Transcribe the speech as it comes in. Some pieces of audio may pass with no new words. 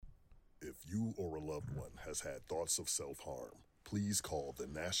you or a loved one has had thoughts of self-harm, please call the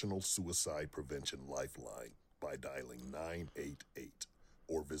National Suicide Prevention Lifeline by dialing 988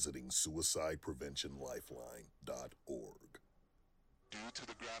 or visiting suicidepreventionlifeline.org. Due to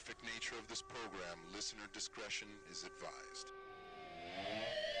the graphic nature of this program, listener discretion is advised.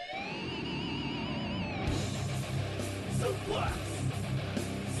 Suplex!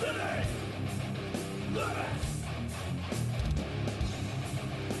 City! Limits!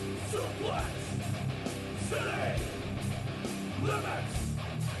 Suplex! City! Limits!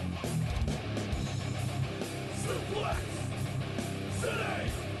 Suplex!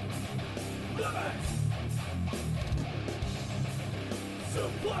 City! Limits!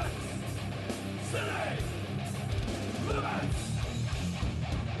 Suplex! City! Limits!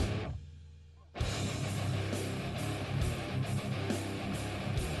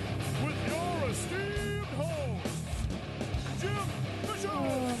 With your esteemed hosts, Jim Bishop!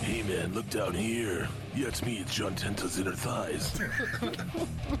 Hey man, look down here. Yeah, it's me, it's John Tenta's inner thighs. I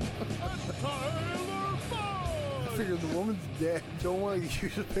figured the woman's dead. Don't want to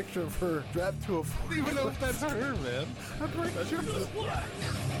use a picture of her strapped to a forklift. I don't even know if that's her, man. I'm pretty sure.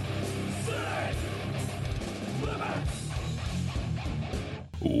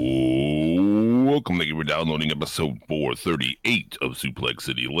 Welcome, thank you for downloading episode 438 of Suplex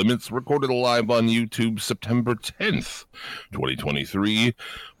City Limits, recorded live on YouTube September 10th, 2023.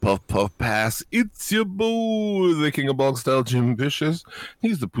 Puff, puff, pass, it's your boy, the king of bog style, Jim Vicious.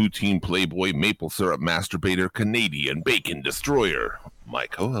 He's the poutine playboy, maple syrup masturbator, Canadian bacon destroyer, my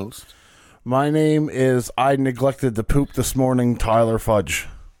co-host. My name is I neglected to poop this morning, Tyler Fudge.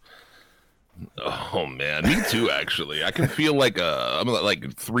 Oh man, me too. Actually, I can feel like I'm like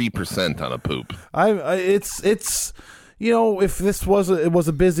 3% on a poop. It's you know, if this was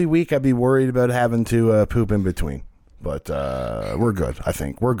a busy week, I'd be worried about having to poop in between. But we're good. I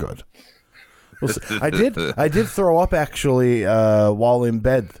think we're good. I did throw up actually while in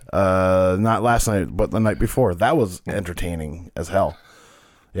bed. Not last night, but the night before. That was entertaining as hell.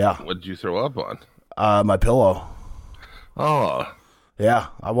 Yeah. What did you throw up on? My pillow. Oh. Yeah,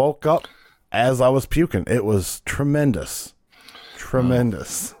 I woke up as I was puking. It was tremendous.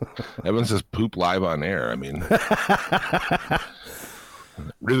 Tremendous. Evan says poop live on air. I mean,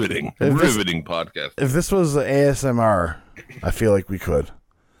 riveting podcast. If this was ASMR, I feel like we could.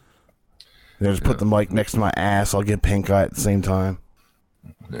 You know, just put the mic next to my ass. I'll get pink eye at the same time.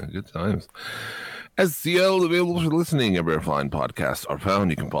 Yeah, good times. SCL available for listening. Every fine podcasts are found.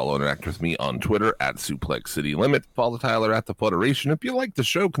 You can follow and interact with me on Twitter at Suplex City Limit. Follow Tyler at The Federation. If you like the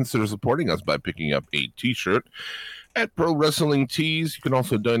show, consider supporting us by picking up a t-shirt at Pro Wrestling Tees. You can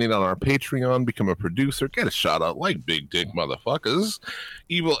also donate on our Patreon, become a producer, get a shout out like big dick motherfuckers.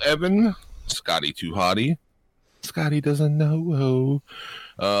 Evil Evan, Scotty Too Hottie, Scotty doesn't know.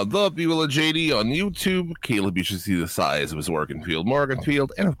 The Viola JD on YouTube. Caleb, you should see the size of his Morganfield.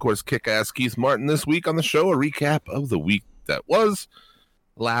 And of course, kick-ass Keith Martin this week on the show. A recap of the week that was.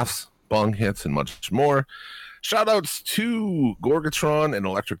 Laughs, bong hits, and much more. Shoutouts to Gorgatron and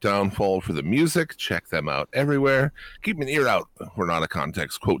Electric Downfall for the music. Check them out everywhere. Keep an ear out for Not a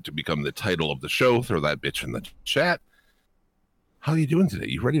Context quote to become the title of the show. Throw that bitch in the chat. How are you doing today?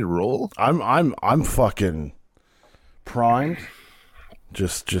 You ready to roll? I'm fucking primed.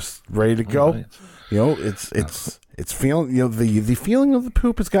 Just ready to go. Right. You know, it's feeling, you know, the feeling of the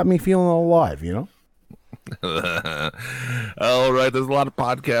poop has got me feeling alive, you know? All right, there's a lot of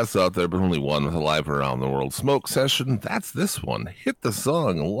podcasts out there, but only one with a live around the world smoke session. That's this one. Hit the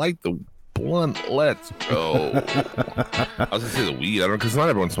song, light the blunt, let's go. I was gonna say the weed, I don't know, because not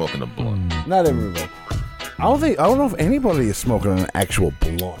everyone's smoking a blunt. Not everybody. I don't know if anybody is smoking an actual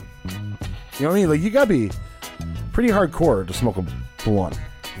blunt. You know what I mean? Like, you gotta be pretty hardcore to smoke a blunt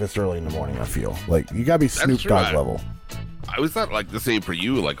this early in the morning. I feel like you gotta be Snoop Dogg level. I always thought like the same for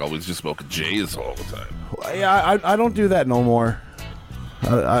you, like always just smoking J's all the time. Yeah, I don't do that no more.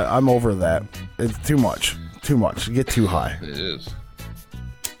 I'm over that. It's too much. You get too high. It is.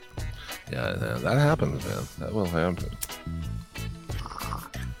 Yeah, that happens, man. That will happen.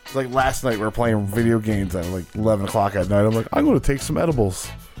 It's like last night we were playing video games at like 11 o'clock at night. I'm like, I'm going to take some edibles.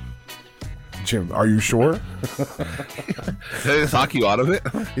 Jim, are you sure? Did they talk you out of it?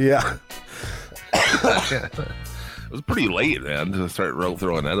 Yeah. It was pretty late, man, to start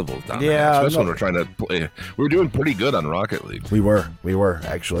throwing edibles down. Yeah, especially when we're trying to play. We were doing pretty good on Rocket League. We were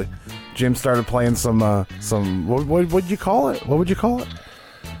actually. Jim started playing some. What would you call it? What would you call it?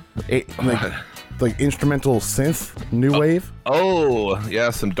 Like instrumental synth, new wave. Oh yeah,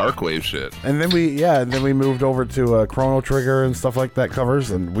 some dark wave shit. And then we moved over to Chrono Trigger and stuff like that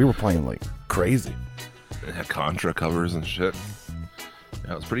covers, and we were playing like crazy. Yeah, Contra covers and shit.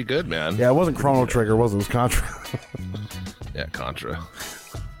 That was pretty good, man. Yeah, it wasn't Chrono Trigger, was it? It was Contra. Yeah, Contra.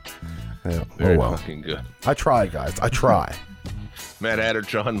 Yeah. Very Oh, well. fucking good. I try, guys. I try. Matt Hatter,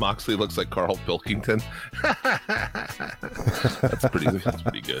 John Moxley looks like Carl Pilkington. That's pretty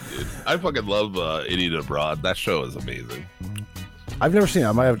good, dude. I fucking love Idiot Abroad. That show is amazing. I've never seen it.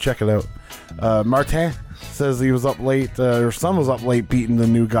 I might have to check it out. Martin says he was up late, or son was up late beating the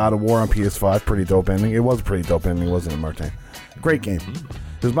new God of War on PS5. Pretty dope ending. It was a pretty dope ending, wasn't it, Martin? Great game.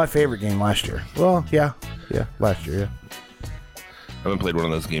 It was my favorite game last year. Well, yeah, last year, yeah. I haven't played one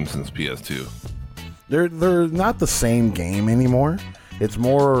of those games since PS2. They're not the same game anymore. It's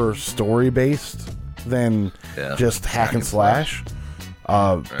more story based than just hack and slash.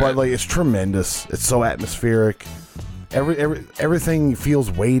 But like it's tremendous. It's so atmospheric. Everything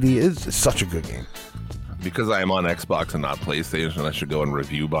feels weighty. It's such a good game. Because I am on Xbox and not PlayStation, I should go and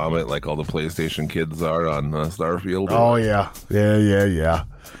review bomb it like all the PlayStation kids are on Starfield. Oh yeah. Yeah.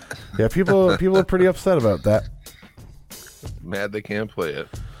 People are pretty upset about that. Mad they can't play it.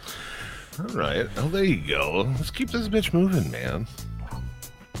 All right. Oh, there you go. Let's keep this bitch moving, man.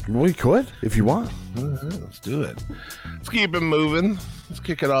 We could, if you want. Let's do it. Let's keep it moving. Let's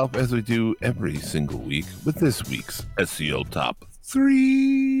kick it off as we do every single week with this week's SEO Top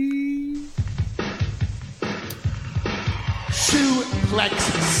 3. Suplex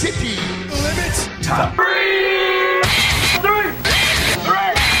City Limits Top 3! 3!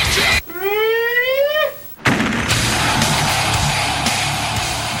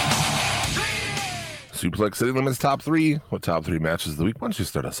 Suplex City Limits Top 3. What top 3 matches of the week? Why don't you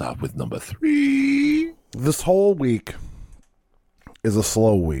start us off with number 3? This whole week is a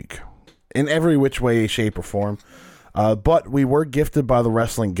slow week in every which way, shape, or form. But we were gifted by the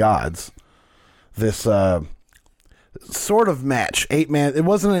wrestling gods this sort of match. 8-man. It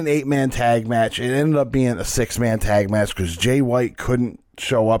wasn't an 8-man tag match. It ended up being a 6-man tag match because Jay White couldn't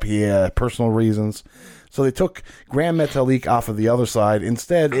show up. He had personal reasons. So they took Gran Metalik off of the other side.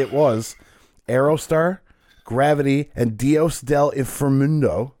 Instead, it was Aerostar, Gravity, and Dios del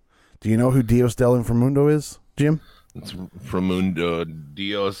Inframundo. Do you know who Dios del Inframundo is, Jim? It's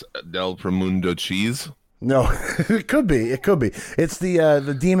Dios del Framundo cheese. No, it could be. It's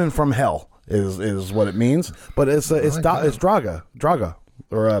the demon from hell is what it means. But it's Draga or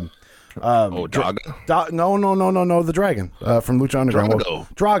Draga. No, the dragon from Lucha Underground.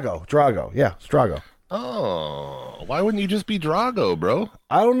 Drago. Yeah, it's Drago. Oh, why wouldn't you just be Drago, bro?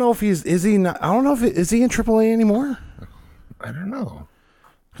 I don't know if is he in AAA anymore? I don't know.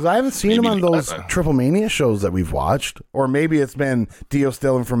 Because I haven't seen him on those Triple Mania shows that we've watched. Or maybe it's been Dios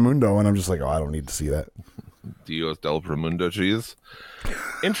del Inframundo, and I'm just like, oh, I don't need to see that. Dios del Framundo cheese.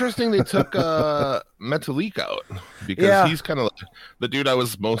 Interesting they took Metalik out. Because he's kind of like the dude I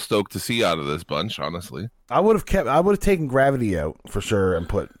was most stoked to see out of this bunch, honestly. I would have taken Gravity out for sure and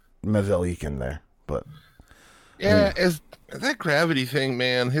put Metalik in there. But as that Gravity thing,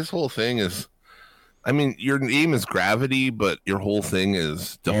 man, his whole thing is, I mean, your name is Gravity, but your whole thing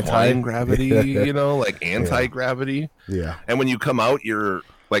is defying gravity, you know, like anti-gravity. Yeah. And when you come out, you're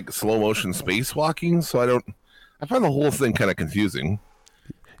like slow motion spacewalking. So I find the whole thing kind of confusing.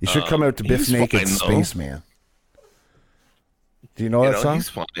 You should come out to Biff Naked Spaceman. Do you know that song? He's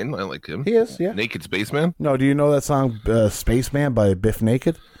fine. I like him. He is, yeah. Naked Spaceman? No, do you know that song, Spaceman by Biff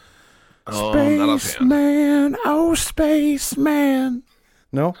Naked? Spaceman, oh Spaceman.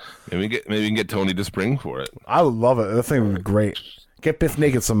 No? Maybe we can get Tony to spring for it. I would love it. That thing would be great. Get Biff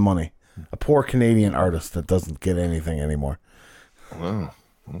Naked some money. A poor Canadian artist that doesn't get anything anymore. Wow.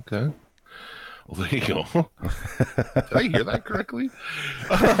 Okay. Well, there you go. Did I hear that correctly?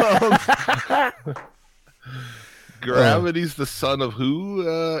 Gravity's the son of who?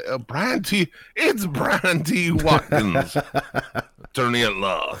 Brandy. It's Brandy Watkins. Attorney at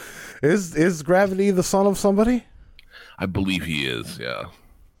law. Is Gravity the son of somebody? I believe he is, yeah.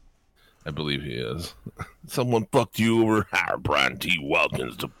 I believe he is. Someone fucked you over. Hire Brandy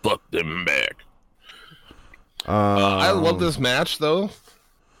Watkins to fuck them back. I love this match, though.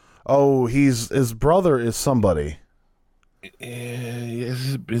 Oh, his brother is somebody.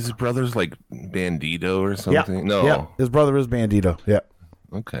 His brother's like Bandito or something? Yeah. No. Yeah. His brother is Bandito. Yeah.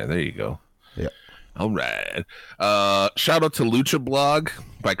 Okay, there you go. Yeah. All right. Shout out to Lucha Blog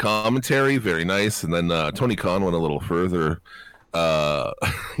by commentary. Very nice. And then Tony Khan went a little further.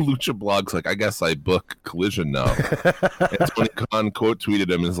 Lucha Blog's like, I guess I book Collision now. And Tony Khan quote tweeted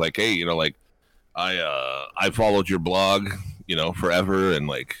him is like, hey, like, I followed your blog, forever, and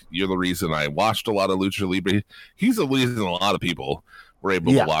like you're the reason I watched a lot of Lucha Libre. He's the reason a lot of people were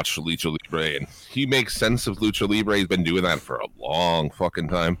able to watch Lucha Libre, and he makes sense of Lucha Libre. He's been doing that for a long fucking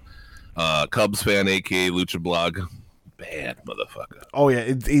time. Cubs fan, aka Lucha Blog, bad motherfucker. Oh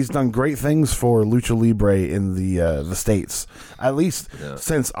yeah, he's done great things for Lucha Libre in the States. At least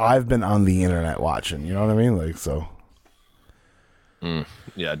since I've been on the internet watching. You know what I mean? Like so.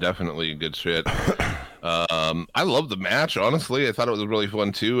 Yeah, definitely good shit. I love the match. Honestly, I thought it was really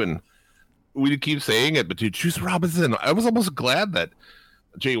fun too, and we keep saying it, but dude, Juice Robinson. I was almost glad that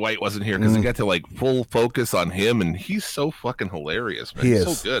Jay White wasn't here because I got to like full focus on him, and he's so fucking hilarious, man.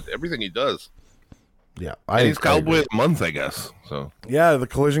 He's so good. Everything he does. Yeah, and he's Cowboy of the Month, I guess. So yeah, the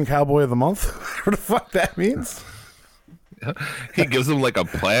Collision Cowboy of the Month. What the fuck that means? He gives him like a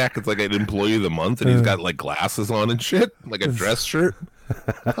plaque. It's like an Employee of the Month, and he's got like glasses on and shit, like a dress shirt.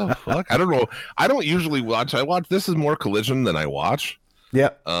 Oh fuck! I don't know. I don't usually watch. This is more Collision than I watch. Yeah.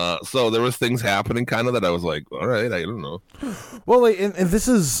 So there was things happening kind of that I was like, all right, I don't know. Well, like, and this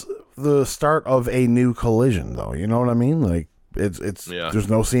is the start of a new Collision, though. You know what I mean? Like, it's there's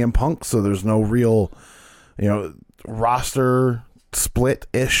no CM Punk, so there's no real, roster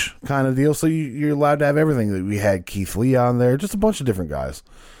split-ish kind of deal. So you're allowed to have everything. We had Keith Lee on there, just a bunch of different guys.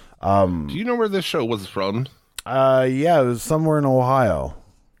 Do you know where this show was from? Yeah, it was somewhere in Ohio.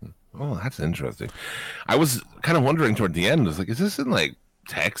 Oh, that's interesting. I was kind of wondering toward the end. I was like, is this in like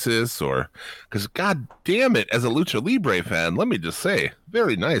Texas or? Because God damn it, as a Lucha Libre fan, let me just say,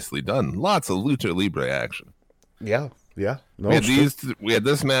 very nicely done. Lots of Lucha Libre action. Yeah. No, we had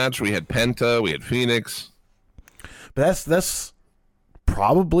this match. We had Penta. We had Phoenix. But that's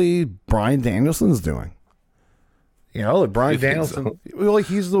probably Bryan Danielson's doing. Like Bryan Danielson. So? Well,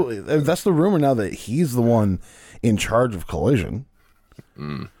 that's the rumor now that he's the one in charge of Collision.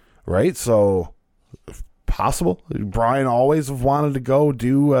 Right? So, possible. Bryan always wanted to go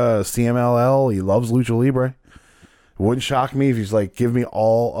do CMLL. He loves Lucha Libre. It wouldn't shock me if he's like, give me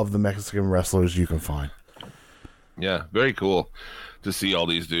all of the Mexican wrestlers you can find. Yeah, very cool to see all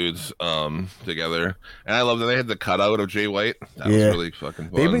these dudes together. And I love that they had the cutout of Jay White. That was really fucking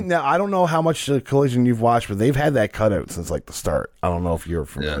fun. Now, I don't know how much Collision you've watched, but they've had that cutout since like the start. I don't know if you're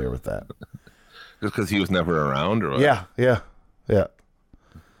familiar with that. Just because he was never around? Or what? Yeah. Yeah.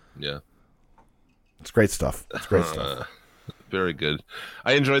 It's great stuff. Very good.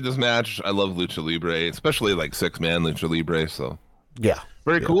 I enjoyed this match. I love Lucha Libre, especially like 6-man Lucha Libre. So yeah,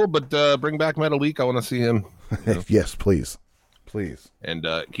 very cool. But bring back Metal Leak. I want to see him. Yes, please. And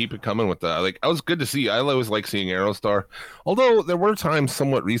keep it coming with that. Like, I was good to see. I always like seeing Aerostar. Although there were times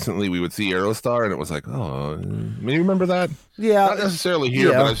somewhat recently we would see Aerostar and it was like, oh, you remember that? Yeah. Not necessarily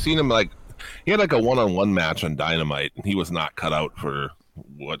here, but I've seen him like, he had like a one-on-one match on Dynamite and he was not cut out for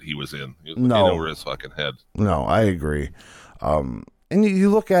what he was in. He was in over his fucking head. No, I agree. And you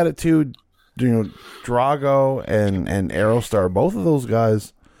look at it too, Drago and Aerostar, both of those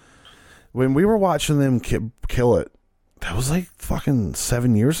guys, when we were watching them kill it, that was like fucking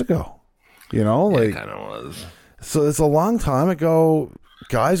 7 years ago. It kind of was. So it's a long time ago.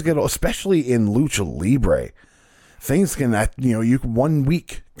 Guys especially in Lucha Libre, things can, 1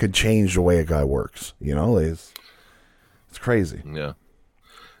 week could change the way a guy works. It's crazy. Yeah.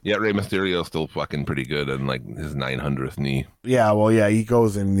 Yeah, Rey Mysterio's still fucking pretty good on like his 900th knee. Yeah, well, yeah, he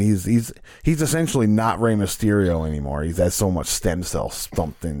goes in. He's essentially not Rey Mysterio anymore. He's had so much stem cells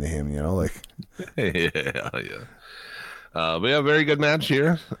stumped into him. Yeah. But yeah, very good match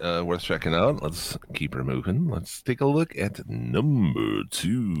here. Worth checking out. Let's keep her moving. Let's take a look at number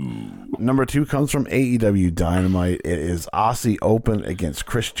 2. Number 2 comes from AEW Dynamite. It is Aussie Open against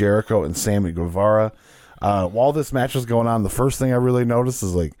Chris Jericho and Sammy Guevara. While this match was going on, the first thing I really noticed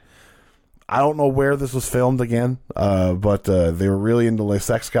is like, I don't know where this was filmed again, but they were really into like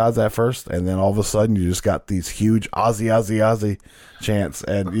sex gods at first, and then all of a sudden you just got these huge Aussie chants,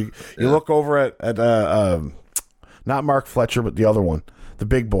 and you look over at not Mark Fletcher, but the other one, the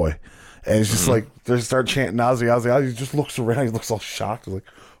big boy, and it's just like they start chanting Aussie. He just looks around, he looks all shocked, like,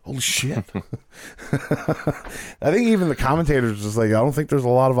 holy shit. I think even the commentators just like, I don't think there's a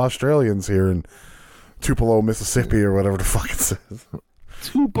lot of Australians here in Tupelo, Mississippi, or whatever the fuck it says.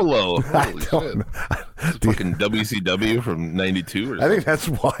 Tupelo. Holy shit. It's fucking WCW from 92 or something. I think that's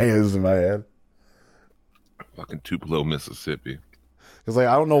why it is in my head. Fucking Tupelo, Mississippi. Because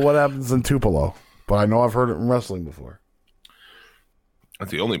I don't know what happens in Tupelo, but I know I've heard it in wrestling before.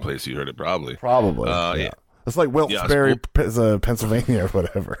 That's the only place you heard it, probably. Probably. Yeah. It's like Wilkes-Barre, Pennsylvania, or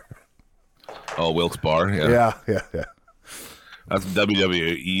whatever. Oh, Wilkes Bar? Yeah. Yeah. That's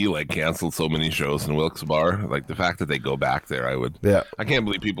WWE, like, canceled so many shows in Wilkes-Barre. Like, the fact that they go back there, I can't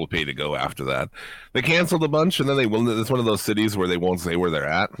believe people pay to go after that. They canceled a bunch, and then it's one of those cities where they won't say where they're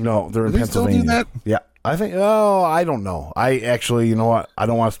at. No, they're in Pennsylvania. Still do that? Yeah. I think, I don't know. I actually, you know what? I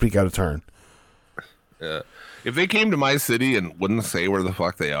don't want to speak out of turn. Yeah. If they came to my city and wouldn't say where the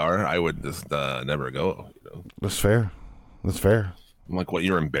fuck they are, I would just never go. That's fair. That's fair. I'm like, what?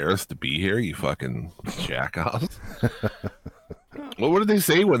 You're embarrassed to be here? You fucking jackass. Well, what did they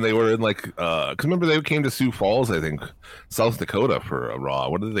say when they were in like? Because remember they came to Sioux Falls, I think, South Dakota for a Raw.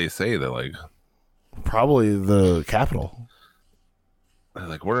 What did they say? They're like, probably the capital.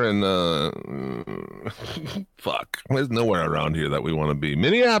 Like we're in fuck. There's nowhere around here that we want to be.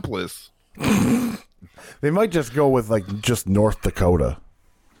 Minneapolis. They might just go with like just North Dakota.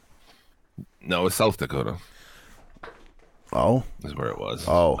 No, it's South Dakota. Oh, is where it was.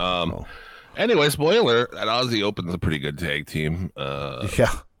 Oh. Anyway, spoiler: that Aussie Open's a pretty good tag team.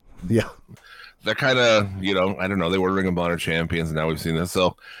 Yeah. They're kind of, I don't know. They were Ring of Honor champions, and now we've seen this.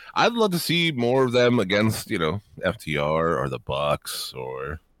 So I'd love to see more of them against, FTR or the Bucks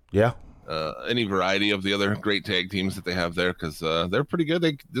or any variety of the other great tag teams that they have there because they're pretty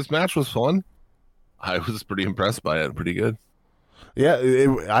good. This match was fun. I was pretty impressed by it. Pretty good. Yeah,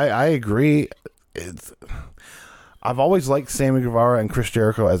 I agree. I've always liked Sammy Guevara and Chris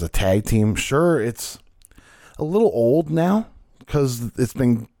Jericho as a tag team. Sure, it's a little old now because it's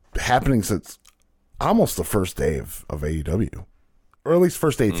been happening since almost the first day of AEW, or at least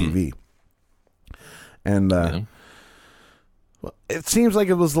first day of TV. And well, it seems like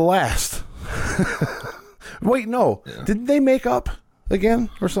it was the last. Wait, no. Yeah. Didn't they make up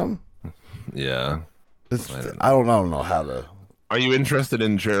again or something? Yeah. I don't know how to... Are you interested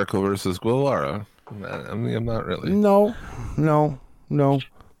in Jericho versus Guevara? I mean, I'm not really. No, not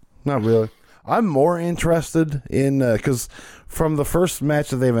really. I'm more interested in because from the first match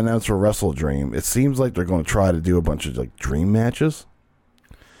that they've announced for Wrestle Dream, it seems like they're going to try to do a bunch of like dream matches,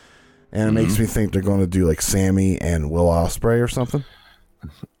 and it makes me think they're going to do like Sammy and Will Ospreay or something.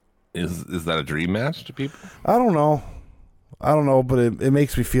 Is that a dream match to people? I don't know, but it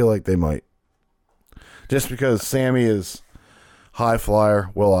makes me feel like they might. Just because Sammy is high flyer,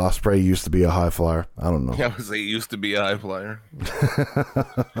 Will Ospreay used to be a high flyer. I don't know. Yeah, I would say he used to be a high flyer.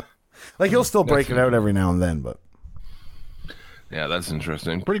 Like he'll still break it out every now and then, but yeah, that's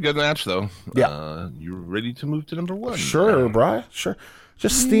interesting. Pretty good match though. Yeah, you ready to move to number one? Sure, Brian. Sure,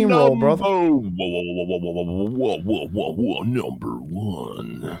 just steamroll, brother. Whoa, number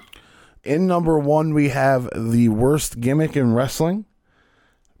one. In number one, we have the worst gimmick in wrestling,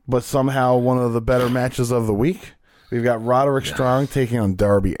 but somehow one of the better matches of the week. We've got Roderick Strong taking on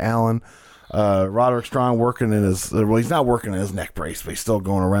Darby Allin. Roderick Strong working in his... Well, he's not working in his neck brace, but he's still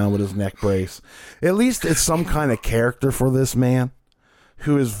going around with his neck brace. At least it's some kind of character for this man,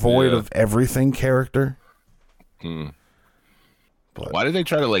 who is void of everything character. But why did they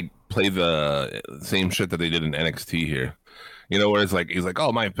try to play the same shit that they did in NXT here? Where it's like, he's like,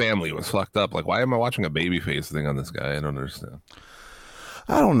 oh, my family was fucked up. Like, why am I watching a babyface thing on this guy? I don't understand.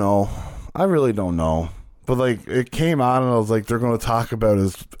 I don't know. I really don't know. But, it came on, and I was like, they're going to talk about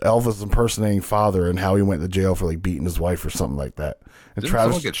his Elvis impersonating father and how he went to jail for, beating his wife or something like that. And Didn't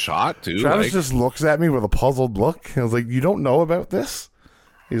someone get shot, too? Travis just looks at me with a puzzled look. I was like, you don't know about this?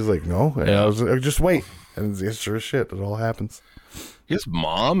 He's like, no. And I was like, just wait. And it's sure as shit. It all happens. His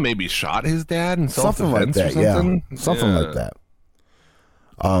mom maybe shot his dad in something like that, something? Yeah. Something like that.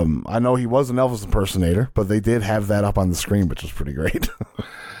 I know he was an Elvis impersonator, but they did have that up on the screen, which was pretty great.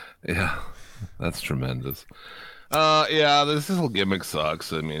 Yeah. That's tremendous. This whole gimmick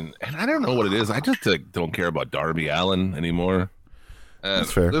sucks. I mean, and I don't know what it is. I just don't care about Darby Allin anymore. And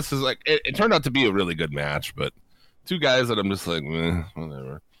that's fair. This is it turned out to be a really good match, but two guys that I'm just like,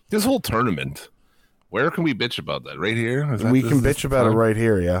 whatever. This whole tournament, where can we bitch about that? Right here? We can bitch about it right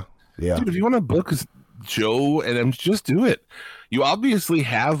here, yeah. Yeah. Dude, if you want to book Joe and them, just do it. You obviously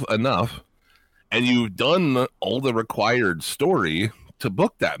have enough, and you've done all the required story to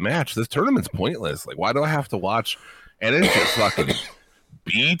book that match. This tournament's pointless. Why do I have to watch? And it's just fucking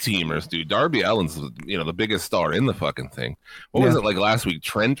B-teamers, dude. Darby Allin's, the biggest star in the fucking thing. What was it last week?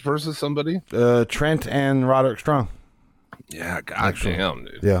 Trent versus somebody? Trent and Roderick Strong. Yeah, goddamn,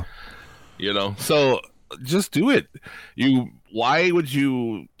 dude. Yeah. So just do it. Why would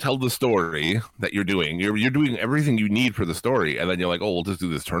you tell the story that you're doing? You're doing everything you need for the story, and then you're like, oh, we'll just do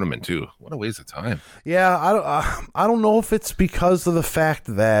this tournament too. What a waste of time. Yeah, I don't know if it's because of the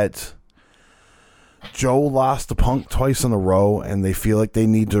fact that Joe lost to Punk twice in a row, and they feel like they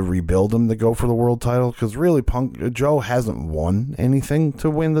need to rebuild him to go for the world title. Because really, Joe hasn't won anything to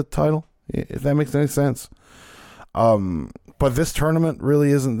win the title, if that makes any sense. But this tournament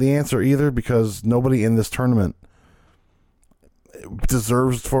really isn't the answer either, because nobody in this tournament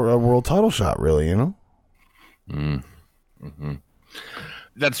deserves for a world title shot, really, Mm-hmm.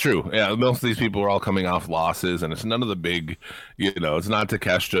 That's true. Yeah, most of these people are all coming off losses, and it's none of the big, it's not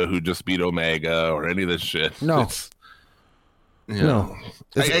Takeshita who just beat Omega or any of this shit. No.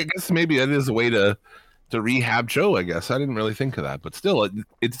 I guess maybe that is a way to to rehab Joe, I guess. I didn't really think of that, but still,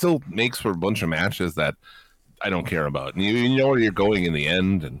 it still makes for a bunch of matches that I don't care about. And you know where you're going in the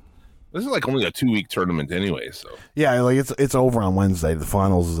end, and this is like only a 2-week tournament anyway. So yeah, like it's over on Wednesday. The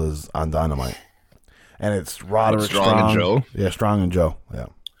finals is on Dynamite, and it's Roderick Strong and Joe. Yeah, Strong and Joe. Yeah.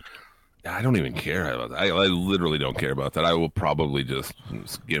 I don't even care about that. I literally don't care about that. I will probably just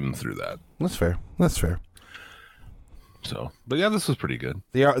skim through that. That's fair. That's fair. So, but yeah, this was pretty good.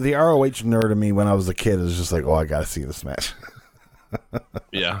 The ROH nerd in me when I was a kid is just like, oh, I gotta see this match.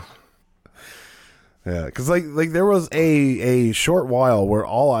 Yeah. Yeah, because like there was a short while where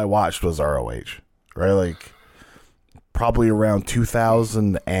all I watched was ROH, right? Like probably around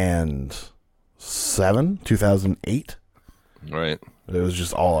 2007, 2008. Right. It was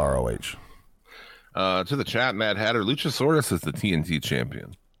just all ROH. To the chat, Mad Hatter, Luchasaurus is the TNT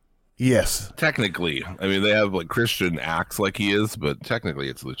champion. Yes. Technically. I mean, they have like Christian acts like he is, but technically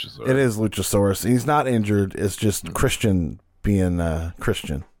it's Luchasaurus. It is Luchasaurus. He's not injured. It's just Christian being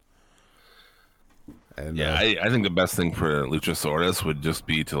Christian. And, yeah, I think the best thing for Luchasaurus would just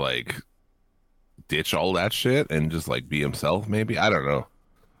be to like ditch all that shit and just like be himself. Maybe I don't know.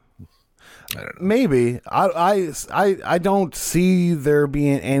 Maybe I don't see there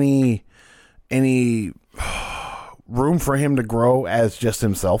being any room for him to grow as just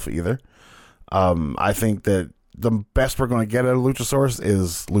himself either. I think that the best we're going to get out of Luchasaurus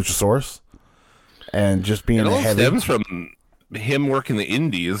is Luchasaurus, and just being a heavy. It stems from him working the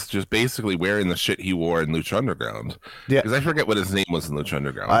indies, just basically wearing the shit he wore in Lucha Underground. Yeah, because I forget what his name was in Lucha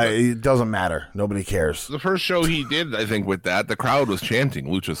Underground. It doesn't matter. Nobody cares. The first show he did, I think, with that, the crowd was chanting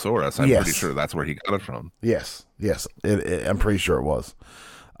Luchasaurus. I'm pretty sure that's where he got it from. Yes. I'm pretty sure it was.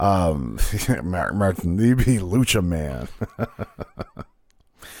 Martin, you be Lucha Man.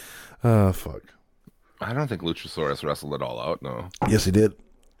 Oh, fuck. I don't think Luchasaurus wrestled it all out, no. Yes, he did.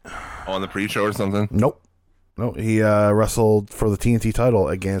 On the pre-show or something? Nope. No, he wrestled for the TNT title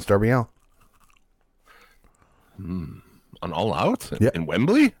against Darby Allin. On All Out? Yep. In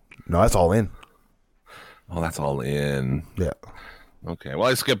Wembley? No, that's All In. Oh, that's All In. Yeah. Okay, well,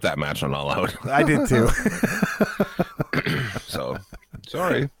 I skipped that match on All Out. I did too. So,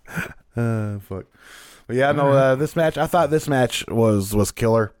 sorry. Fuck. But yeah, no, this match, I thought this match was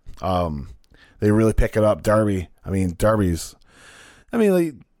killer. They really pick it up. Darby, like,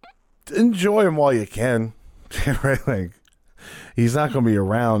 enjoy him while you can. Right? Like, he's not going to be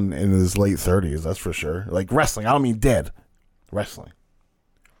around in his late 30s, that's for sure. Like, wrestling, I don't mean dead. Wrestling.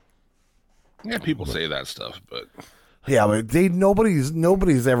 Yeah, people say that stuff, but... Yeah, but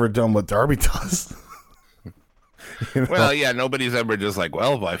nobody's ever done what Darby does. You know? Well, yeah, nobody's ever just like,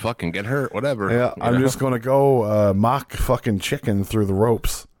 well, if I fucking get hurt, whatever. Yeah, I'm just going to go mock fucking chicken through the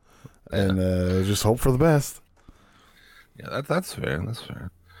ropes and just hope for the best. Yeah, that's fair. That's fair.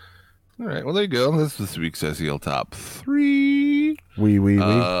 All right, well, there you go. This is this week's SEL Top 3.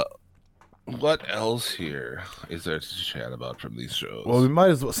 What else here is there to chat about from these shows? Well, we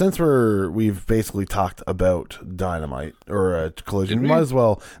might as well, since we've basically talked about Dynamite or Collision. We might as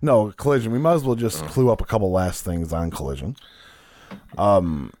well Collision. We might as well just clue up a couple last things on Collision. Yeah,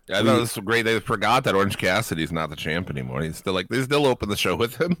 I know this is great. They forgot that Orange Cassidy's not the champ anymore. He's still they still open the show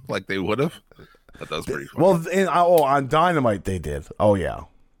with him like they would have. That was pretty fun. Well, on Dynamite they did. Oh yeah.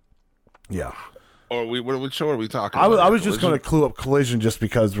 Or what show are we talking about? I was just going to clue up Collision just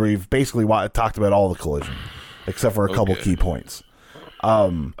because we've basically talked about all the Collision, except for a couple key points.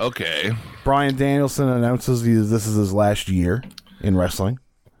 Okay. Bryan Danielson announces this is his last year in wrestling.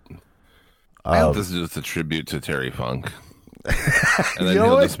 I hope this is just a tribute to Terry Funk. And then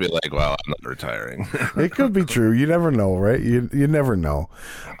he'll just be like, well, I'm not retiring. It could be true. You never know, right? You never know.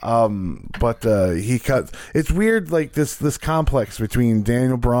 But he cut. It's weird, like this complex between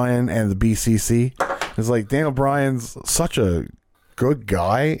Daniel Bryan and the BCC. It's like Daniel Bryan's such a good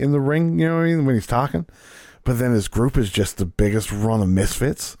guy in the ring, you know what I mean, when he's talking. But then his group is just the biggest run of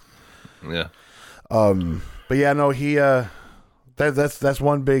misfits. Yeah. But yeah, no, he that's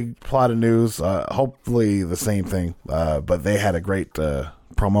one big plot of news. Hopefully the same thing. But they had a great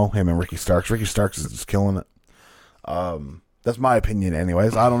promo, him and Ricky Starks. Ricky Starks is just killing it. That's my opinion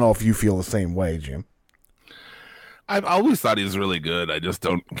anyways. I don't know if you feel the same way, Jim. I've always thought he was really good. I just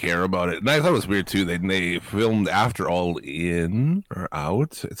don't care about it. And I thought it was weird too. They filmed after All In or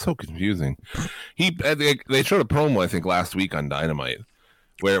Out. It's so confusing. They showed a promo I think last week on Dynamite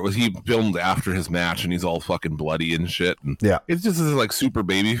where it was he filmed after his match and he's all fucking bloody and shit. And yeah, it's just this like super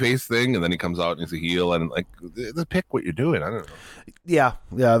babyface thing, and then he comes out and he's a heel and like pick what you're doing. I don't know. Yeah.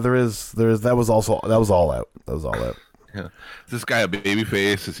 There is that was all out. Yeah, is this guy a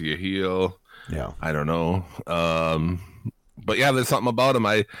babyface? Is he a heel? Yeah, I don't know. But yeah, there's something about him.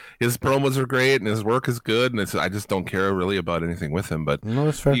 His promos are great and his work is good, and I just don't care really about anything with him. But no,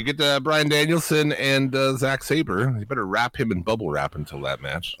 that's fair. You get Bryan Danielson and Zack Sabre. You better wrap him in bubble wrap until that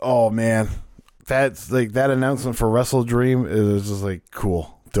match. Oh man, that's like that announcement for Wrestle Dream is just like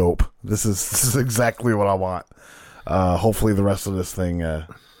cool, dope. This is exactly what I want. Hopefully, the rest of this thing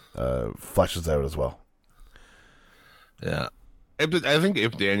fleshes out as well. Yeah, I think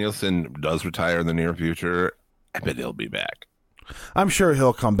if Danielson does retire in the near future, I bet he'll be back. I'm sure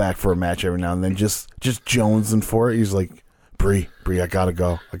he'll come back for a match every now and then, just jonesing for it. He's like, Bree, I gotta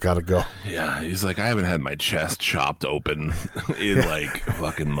go. Yeah, he's like, I haven't had my chest chopped open in like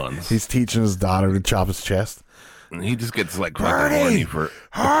fucking months. He's teaching his daughter to chop his chest. And he just gets like fucking horny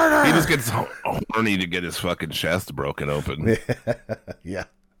harder. He just gets horny to get his fucking chest broken open. Yeah,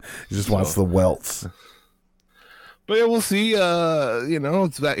 he just wants the welts. But yeah, we'll see.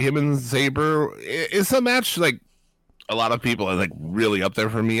 It's that him and Sabre. It's a match like a lot of people are like really up there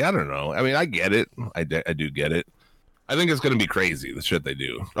for me. I don't know. I mean, I get it. I do get it. I think it's going to be crazy, the shit they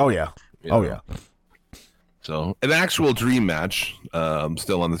do. Oh, yeah. Yeah. So, an actual dream match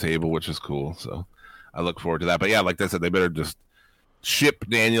still on the table, which is cool. So, I look forward to that. But yeah, like I said, they better just ship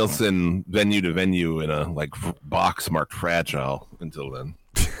Danielson venue to venue in a like box marked fragile until then.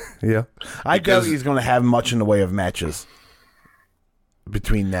 Yeah. I doubt he's going to have much in the way of matches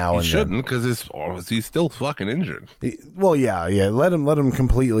between now and then. He shouldn't, because he's still fucking injured. Well, yeah. Let him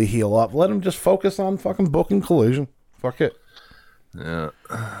completely heal up. Let him just focus on fucking booking Collision. Fuck it. Yeah.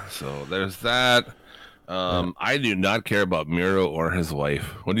 So there's that. I do not care about Miro or his wife.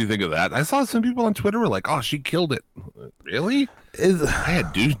 What do you think of that? I saw some people on Twitter were like, "Oh, she killed it." Really? I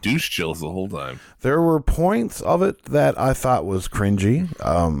had douche chills the whole time. There were points of it that I thought was cringy,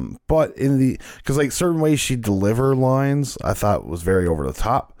 but because like certain ways she delivered lines, I thought was very over the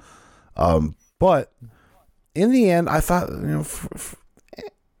top. But in the end, I thought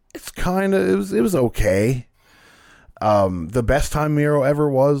it's kind of it was okay. The best time Miro ever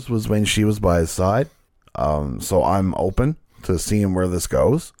was when she was by his side. So I'm open to seeing where this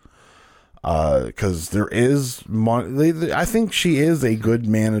goes. Because there is I think she is a good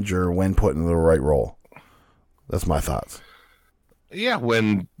manager when put in the right role. That's my thoughts. Yeah,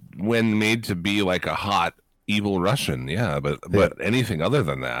 when made to be like a hot evil Russian, yeah, but anything other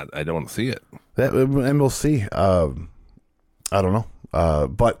than that, I don't see it. And we'll see. I don't know.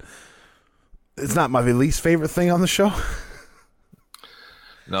 But it's not my least favorite thing on the show.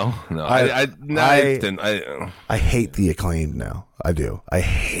 No. I hate the Acclaimed now. I do. I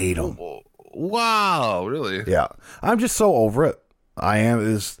hate them. Wow, really? Yeah. I'm just so over it. I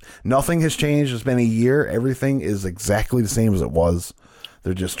am. Nothing has changed. It's been a year. Everything is exactly the same as it was.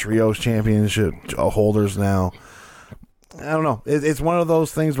 They're just trios championship holders now. I don't know. It's one of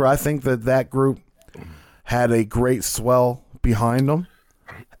those things where I think that group had a great swell behind them.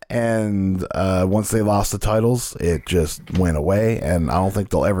 And once they lost the titles, it just went away, and I don't think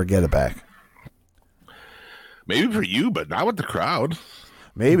they'll ever get it back. Maybe for you, but not with the crowd.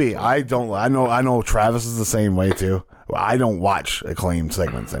 Maybe. I don't. I know Travis is the same way too. I don't watch Acclaimed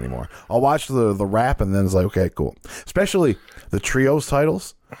segments anymore. I'll watch the rap, and then it's like, okay, cool. Especially the trios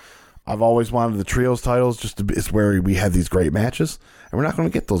titles. I've always wanted the trios titles. It's where we had these great matches, and we're not going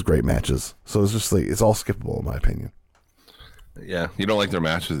to get those great matches. So it's just like it's all skippable in my opinion. Yeah, you don't like their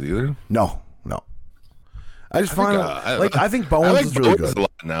matches either? No. I just I think Bowens is really good. A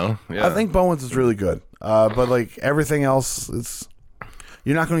lot now. Yeah. I think Bowens is really good. But like everything else,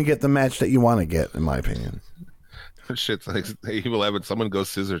 you're not going to get the match that you want to get, in my opinion. Shit's like he will have it. Someone go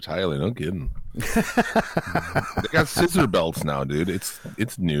scissor Tyler. No kidding. They got scissor belts now, dude.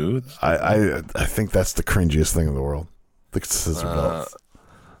 It's new. I think that's the cringiest thing in the world. The scissor belts.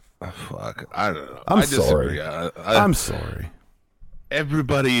 Fuck. I don't know. I'm sorry. I'm sorry.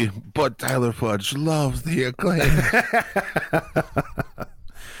 Everybody but Tyler Fudge loves the Acclaim.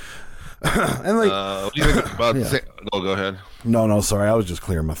 And like, what do you think about? Go ahead. No, sorry. I was just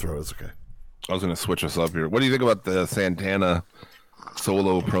clearing my throat. It's okay. I was going to switch us up here. What do you think about the Santana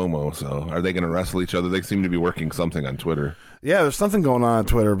solo promo? So, are they going to wrestle each other? They seem to be working something on Twitter. Yeah, there's something going on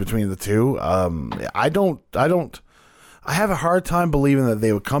Twitter between the two. I have a hard time believing that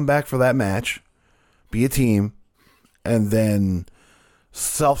they would come back for that match, be a team, and then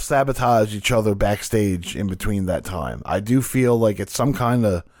self-sabotage each other backstage in between that time. I do feel like it's some kind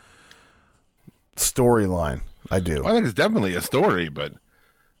of storyline. I do. I think it's definitely a story, but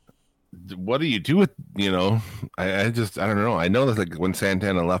what do you do with, I don't know. I know that like when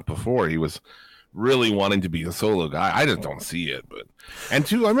Santana left before, he was really wanting to be a solo guy. I just don't see it. And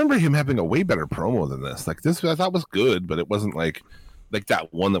two, I remember him having a way better promo than this. Like this, I thought was good, but it wasn't like like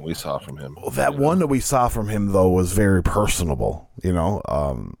that one that we saw from him. Well, that one that we saw from him though was very personable, you know.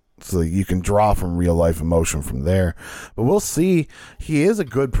 So you can draw from real life emotion from there. But we'll see. He is a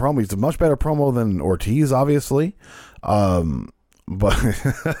good promo. He's a much better promo than Ortiz, obviously. But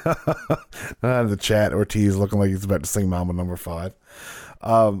the chat, Ortiz looking like he's about to sing Mama Number 5.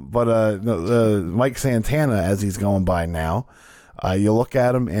 Mike Santana, as he's going by now, you look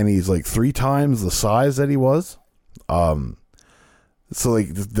at him and he's like 3 times the size that he was. So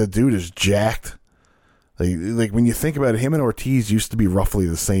like the dude is jacked. Like when you think about it, him and Ortiz used to be roughly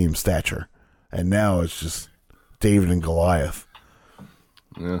the same stature, and now it's just David and Goliath.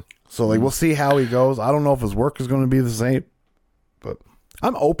 Yeah. So like we'll see how he goes. I don't know if his work is going to be the same, but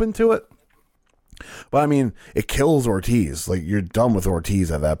I'm open to it. But I mean, it kills Ortiz. Like you're done with Ortiz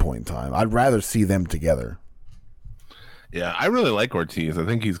at that point in time. I'd rather see them together. Yeah, I really like Ortiz. I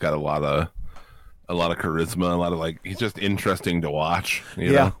think he's got a lot of charisma, a lot of like, he's just interesting to watch,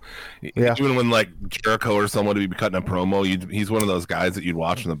 you know? Yeah. Even when like Jericho or someone would be cutting a promo, he's one of those guys that you'd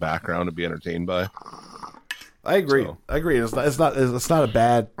watch in the background and be entertained by. I agree. So, I agree. It's not a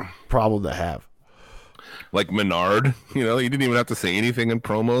bad problem to have. Like Menard, you know, he didn't even have to say anything in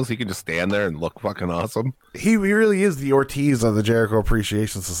promos. He could just stand there and look fucking awesome. He really is the Ortiz of the Jericho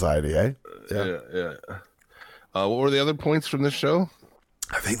Appreciation Society, eh? Yeah. What were the other points from this show?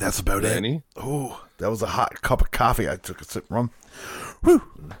 I think that's about it. Oh, that was a hot cup of coffee I took a sip from. Whew.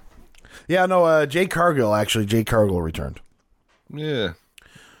 Yeah, no, Jade Cargill returned. Yeah.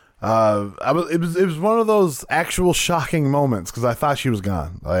 It was one of those actual shocking moments because I thought she was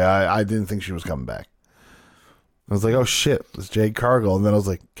gone. I didn't think she was coming back. I was like, oh shit, it's Jade Cargill. And then I was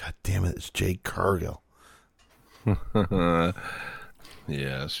like, God damn it, it's Jade Cargill.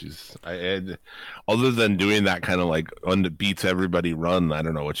 Yeah, other than doing that kind of like beats everybody run, I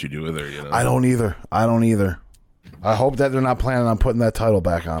don't know what you do with her, you know. I don't either. I hope that they're not planning on putting that title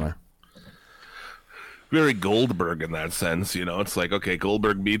back on her. Very Goldberg in that sense, you know. It's like, okay,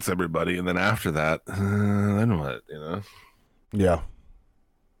 Goldberg beats everybody, and then after that, then what, you know? Yeah.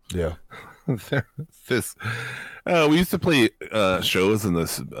 We used to play shows in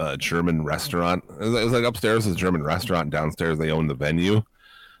this German restaurant. It was like upstairs is a German restaurant, and downstairs they owned the venue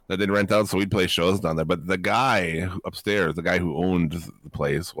that they'd rent out, so we'd play shows down there. But the guy upstairs, the guy who owned the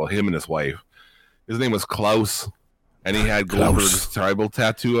place, well, him and his wife, his name was Klaus, and he had Goldberg's tribal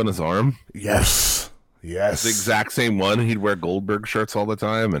tattoo on his arm. Yes. It's the exact same one. He'd wear Goldberg shirts all the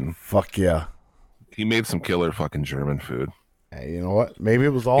time, and fuck yeah, he made some killer fucking German food. Hey, you know what? Maybe it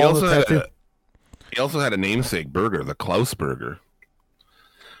was all the tattoo. He also had a namesake burger, the Klaus burger.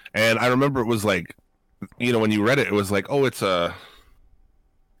 And I remember it was like, you know, when you read it, it was like, oh, it's an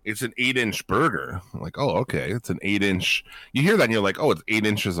 8-inch burger. I'm like, oh, okay, it's an 8-inch. You hear that and you're like, oh, it's 8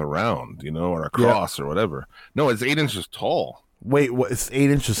 inches around, you know, or across or whatever. No, it's 8 inches tall. Wait, what? It's 8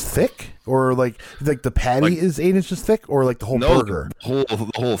 inches thick, or like the patty is 8 inches thick, or like the whole burger?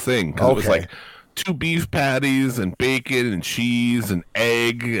 The whole thing. Because it was like 2 beef patties and bacon and cheese and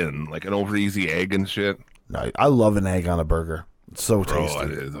egg and like an over easy egg and shit. No, I love an egg on a burger. It's so tasty. Oh,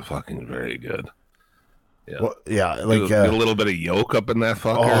 it is fucking very good. Yeah, well, yeah, like get a little bit of yolk up in that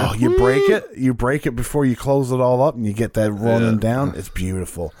fucker. Oh, you break it before you close it all up, and you get that running down. It's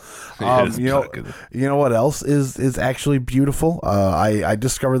beautiful. You know what else is actually beautiful? I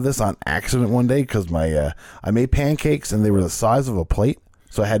discovered this on accident one day because I made pancakes and they were the size of a plate.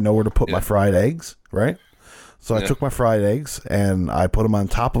 So I had nowhere to put my fried eggs, right? So I took my fried eggs and I put them on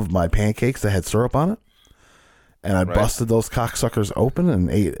top of my pancakes that had syrup on it. And I busted those cocksuckers open and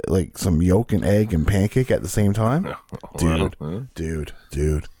ate like some yolk and egg and pancake at the same time. Dude.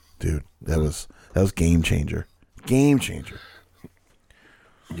 That was game changer. Game changer.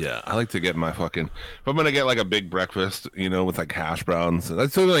 Yeah, I like to get my fucking... If I'm going to get like a big breakfast, you know, with like hash browns,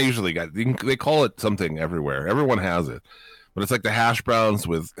 that's what I usually get. They call it something everywhere. Everyone has it. But it's like the hash browns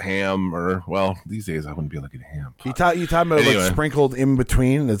with ham, or well, these days I wouldn't be looking at ham. You talking about like sprinkled in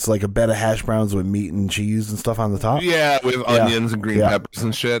between? It's like a bed of hash browns with meat and cheese and stuff on the top. Yeah, with onions and green peppers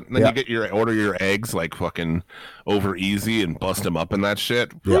and shit. And then you order your eggs like fucking over easy and bust them up in that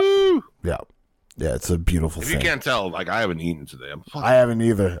shit. Woo! Yeah, it's a beautiful thing. If you can't tell, like I haven't eaten today. I haven't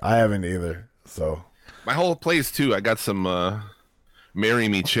either. So my whole place too. I got some Marry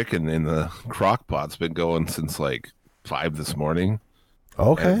Me chicken in the crock pot. It's been going since like 5 this morning.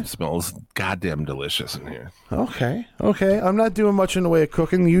 Okay. It smells goddamn delicious in here. Okay. I'm not doing much in the way of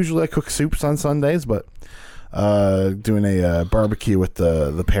cooking. Usually I cook soups on Sundays, but doing a barbecue with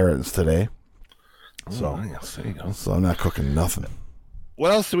the parents today. So there you go. So I'm not cooking nothing.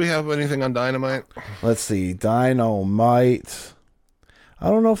 What else do we have? Anything on Dynamite? Let's see. Dynamite. I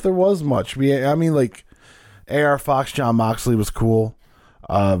don't know if there was much. I mean, like AR Fox, John Moxley was cool.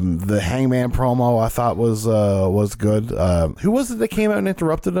 The Hangman promo I thought was good. Who was it that came out and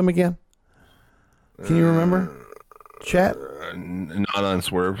interrupted him again? Can you remember? Chat? Not on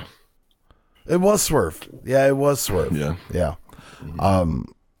Swerve. It was Swerve. Yeah, it was Swerve. Yeah.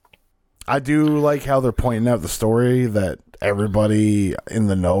 I do like how they're pointing out the story that everybody in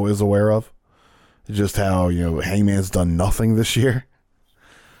the know is aware of. Just how, Hangman's done nothing this year.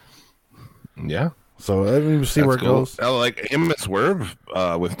 Yeah. So we'll see where it goes. Like him and Swerve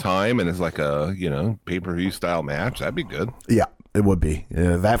with time and it's like a, pay-per-view style match. That'd be good. Yeah, it would be.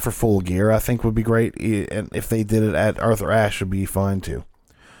 That for Full Gear, I think, would be great. And if they did it at Arthur Ashe, would be fine too.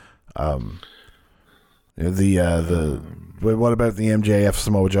 What about the MJF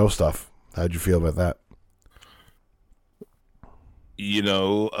Samoa Joe stuff? How'd you feel about that?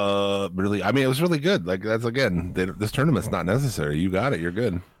 Really, I mean, it was really good. Like, that's, again, this tournament's not necessary. You got it. You're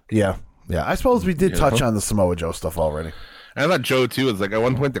good. Yeah. I suppose we did touch on the Samoa Joe stuff already. And I thought Joe, too, is like, at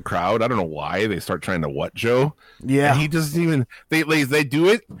one point, the crowd, I don't know why, they start trying to what Joe? Yeah. And he doesn't even, they do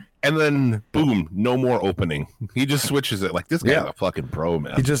it, and then, boom, no more opening. He just switches it. Like, this guy's a fucking pro,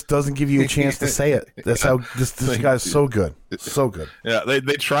 man. He just doesn't give you a chance to say it. That's how this guy's so good. So good. Yeah, they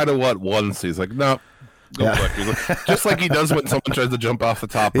try to once. He's like, no. Go fuck yourself. Just like he does when someone tries to jump off the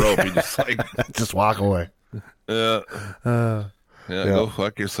top rope. He just just walk away. Go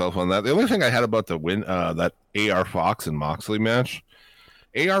fuck yourself on that. The only thing I had about the win, that AR Fox and Moxley match,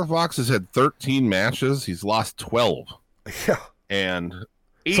 AR Fox has had 13 matches. He's lost 12. Yeah. And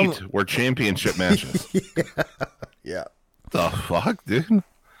 8 were championship matches. Yeah. The fuck, dude?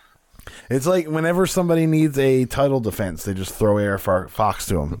 It's like whenever somebody needs a title defense, they just throw AR Fox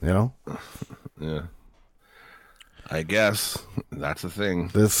to him, Yeah. I guess that's the thing.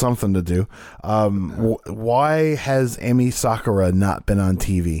 There's something to do. Why has Emi Sakura not been on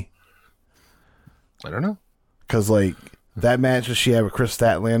TV? I don't know. Because, that match that she had with Chris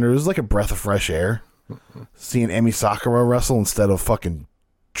Statlander, it was like a breath of fresh air. Seeing Emi Sakura wrestle instead of fucking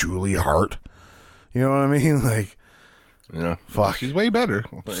Julie Hart. You know what I mean? Fuck. She's way better.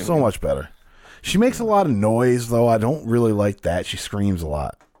 So much better. She makes a lot of noise, though. I don't really like that. She screams a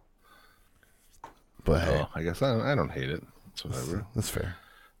lot. But hey, I guess I don't hate it. It's whatever. That's fair.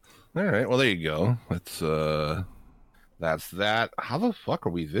 All right. Well, there you go. That's that. How the fuck are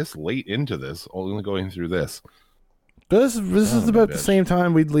we this late into this? Only going through this. This is about the same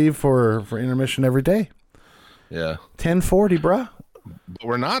time we'd leave for intermission every day. Yeah. 10:40, bruh. But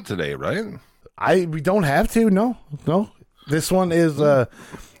we're not today, right? We don't have to. No. This one is a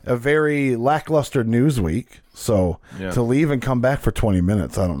very lackluster news week. So to leave and come back for 20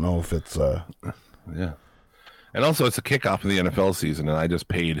 minutes, I don't know if it's Yeah. And also, it's a kickoff of the NFL season, and I just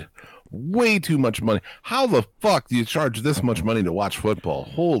paid way too much money. How the fuck do you charge this much money to watch football?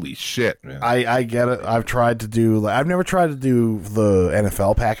 Holy shit, man. I get it. I've never tried to do the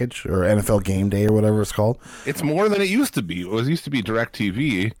NFL package or NFL Game Day or whatever it's called. It's more than it used to be. It used to be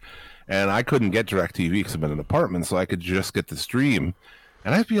DirecTV, and I couldn't get DirecTV because I'm in an apartment, so I could just get the stream.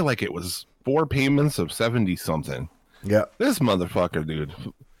 And I feel like it was 4 payments of 70-something. Yeah. This motherfucker, dude.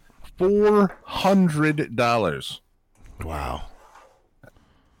 $400. Wow.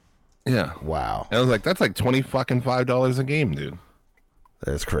 Yeah. Wow. And I was like, that's like $25 a game, dude.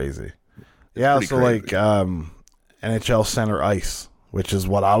 That's crazy. Yeah, so crazy. NHL Center Ice, which is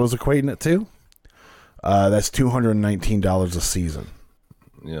what I was equating it to. That's $219 a season.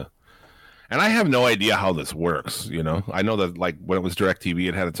 Yeah. And I have no idea how this works, I know that when it was DirecTV,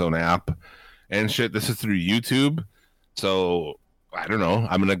 it had its own app and shit. This is through YouTube. So I don't know.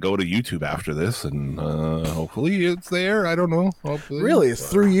 I'm going to go to YouTube after this, and hopefully it's there. I don't know. Hopefully. Really? It's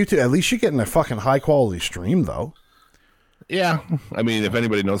through YouTube? At least you're getting a fucking high-quality stream, though. Yeah. I mean, if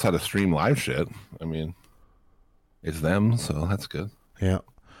anybody knows how to stream live shit, I mean, it's them, so that's good. Yeah.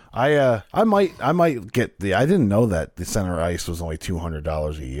 I might get I didn't know that the Center Ice was only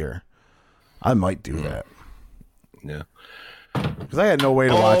 $200 a year. I might do that. Yeah. Because I got no way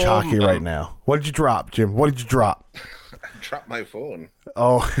to watch hockey right now. What did you drop, Jim? What did you drop? Dropped my phone.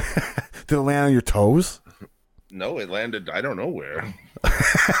 Oh, did it land on your toes? No, it landed, I don't know where.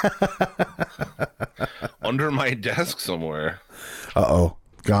 Under my desk somewhere. Uh-oh.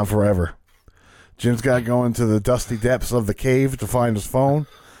 Gone forever. Jim's got to go into the dusty depths of the cave to find his phone.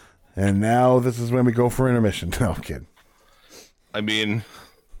 And now this is when we go for intermission. No, I'm kidding. I mean,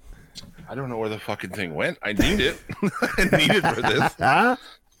 I don't know where the fucking thing went. I need it. I need it for this.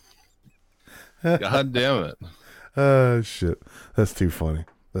 God damn it. Oh, shit. That's too funny.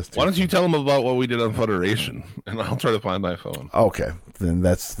 Why don't you tell them about what we did on Federation, and I'll try to find my phone. Okay. Then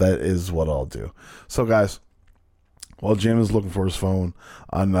that is what I'll do. So, guys, while Jim is looking for his phone,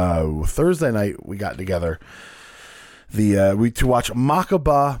 on Thursday night, we got together to watch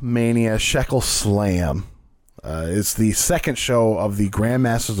Makaba Mania Shekel Slam. It's the second show of the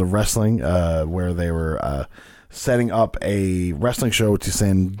Grandmasters of Wrestling, where they were setting up a wrestling show to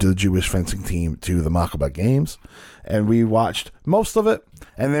send the Jewish fencing team to the Makaba Games. And we watched most of it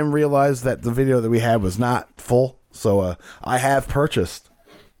and then realized that the video that we had was not full. So I have purchased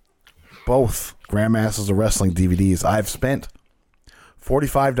both Grandmasters of Wrestling DVDs. I've spent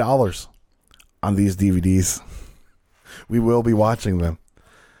 $45 on these DVDs. We will be watching them.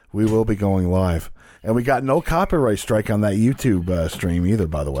 We will be going live. And we got no copyright strike on that YouTube stream either,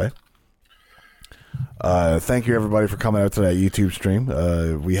 by the way. Thank you, everybody, for coming out to that YouTube stream.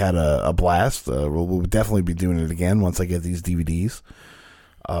 We had a blast. We'll definitely be doing it again once I get these DVDs.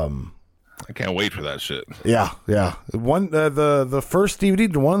 I can't wait for that shit. Yeah. One the first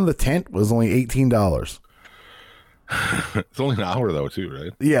DVD, the one in the tent, was only $18. It's only an hour though, too,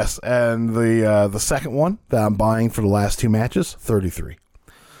 right? Yes, and the second one that I'm buying for the last two matches, $33.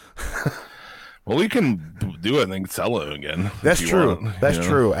 Well, we can do it and then sell it again. That's true. That's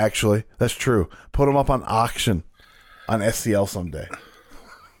true, actually. That's true. Put them up on auction on SCL someday.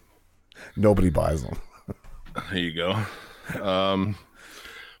 Nobody buys them. There you go.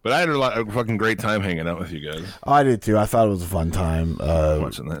 But I had a fucking great time hanging out with you guys. I did too. I thought it was a fun time.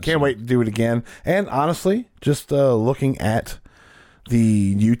 Watching that. Can't wait to do it again. And honestly, just looking at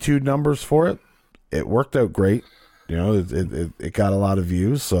the YouTube numbers for it, it worked out great. You know, it got a lot of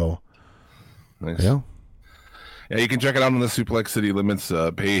views, so... Nice. Yeah. Yeah, you can check it out on the Suplex City Limits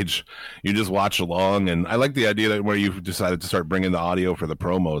page. You just watch along, and I like the idea that where you've decided to start bringing the audio for the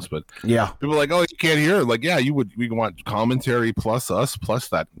promos. But yeah, people are like, "Oh, you can't hear it." Like, yeah, we can want commentary plus us plus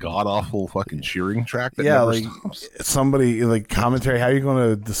that god awful fucking cheering track. That never stops. Somebody like commentary. How are you going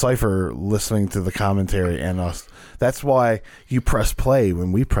to decipher listening to the commentary and us? That's why you press play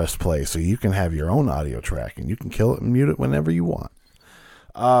when we press play, so you can have your own audio track and you can kill it and mute it whenever you want.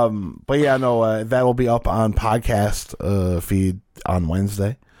 But yeah, no, that will be up on podcast feed on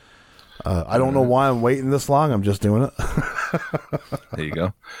Wednesday. I don't know why I'm waiting this long. I'm just doing it. There you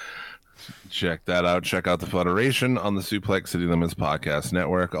go. Check that out. Check out the Federation on the Suplex City Limits Podcast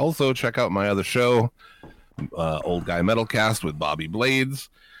Network. Also, check out my other show, Old Guy Metalcast with Bobby Blades.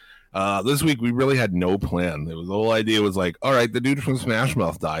 This week we really had no plan. The whole idea was like, all right, the dude from Smash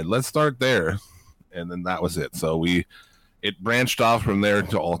Mouth died. Let's start there, and then that was it. So it branched off from there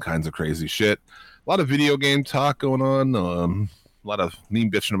to all kinds of crazy shit. A lot of video game talk going on. A lot of me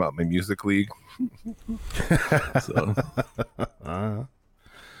bitching about my music league.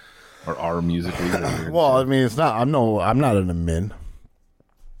 Or our music league. Well, I mean, it's not. I'm not an admin.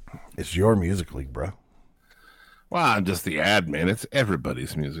 It's your music league, bro. Well, I'm just the admin. It's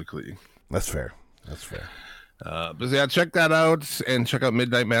everybody's music league. That's fair. But yeah, check that out and check out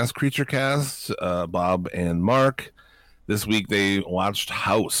Midnight Mass Creature Cast. Bob and Mark. This week they watched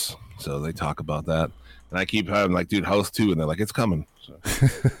House, so they talk about that. And I keep having like, dude, House 2, and they're like, it's coming. So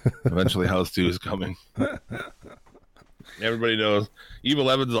eventually House 2 is coming. Everybody knows. Evil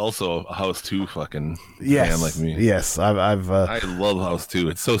Evan's also a House 2 fucking fan like me. Yes, I love House 2.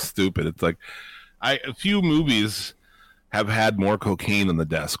 It's so stupid. It's like a few movies have had more cocaine on the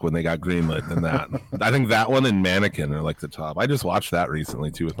desk when they got greenlit than that. I think that one and Mannequin are like the top. I just watched that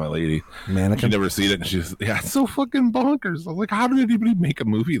recently too with my lady. Mannequin? She never seen it, and she's it's so fucking bonkers. I was like, how did anybody make a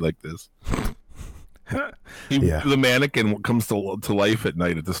movie like this? The mannequin comes to life at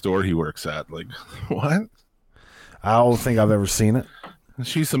night at the store he works at. Like, what? I don't think I've ever seen it.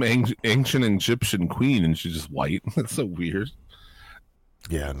 She's some ancient Egyptian queen, and she's just white. That's so weird.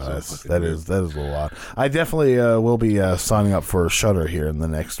 Yeah, no, that is a little odd. I definitely will be signing up for Shudder here in the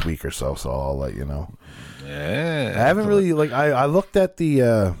next week or so I'll let you know. Yeah, I haven't really I looked at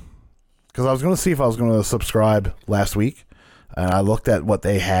the because I was going to see if I was going to subscribe last week, and I looked at what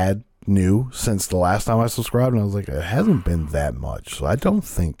they had new since the last time I subscribed, and I was like, it hasn't been that much, so I don't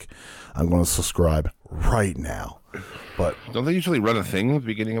think I'm going to subscribe right now. But don't they usually run a thing at the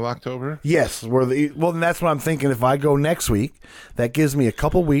beginning of October? Yes, and that's what I'm thinking. If I go next week, that gives me a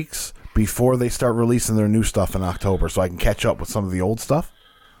couple weeks before they start releasing their new stuff in October, so I can catch up with some of the old stuff.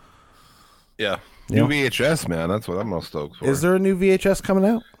 Yeah, new VHS, man. That's what I'm most stoked for. Is there a new VHS coming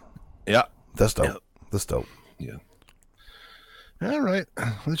out? Yeah, that's dope. Yeah. That's dope. Yeah. All right,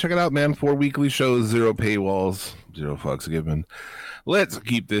 let's check it out, man. 4 weekly shows, 0 paywalls, 0 fucks given. Let's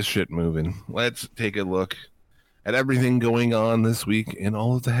keep this shit moving. Let's take a look at everything going on this week and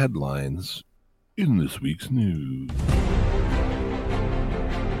all of the headlines in this week's news.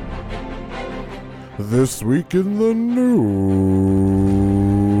 This week in the news.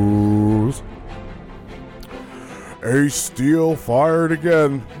 Ace Steel fired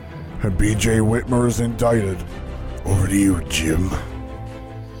again, and BJ Whitmer is indicted. Over to you, Jim.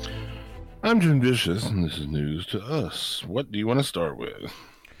 I'm Jim Vicious, and this is news to us. What do you want to start with?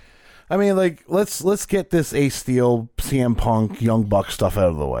 I mean, like, let's get this Ace Steel, CM Punk, Young Buck stuff out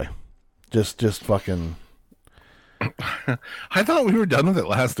of the way. Just fucking. I thought we were done with it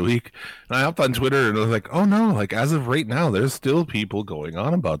last week, and I hopped on Twitter and I was like, "Oh no!" Like as of right now, there's still people going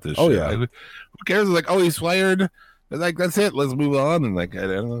on about this. Oh shit. yeah, who cares? Like, oh, he's fired. Like that's it. Let's move on. And like, I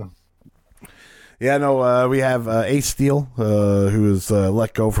don't know. Yeah, no, we have Ace Steel, who is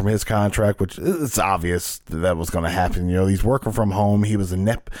let go from his contract, which it's obvious that was going to happen. You know, he's working from home. He was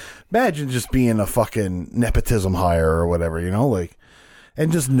a imagine just being a fucking nepotism hire or whatever, you know, like,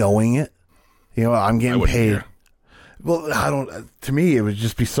 and just knowing it. You know, I'm getting paid. Care. Well, I don't. To me, it would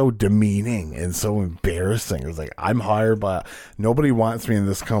just be so demeaning and so embarrassing. It was like, I'm hired by nobody wants me in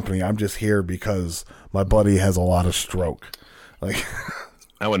this company. I'm just here because my buddy has a lot of stroke. Like,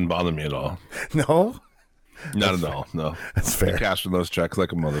 that wouldn't bother me at all. No, not at all. No, that's fair. I'm cashing those checks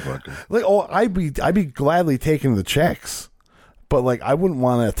like a motherfucker. Like, oh, I'd be gladly taking the checks, but like, I wouldn't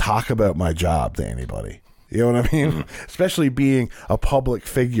want to talk about my job to anybody. You know what I mean? Especially being a public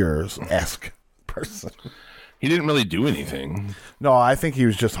figure-esque person. He didn't really do anything. No, I think he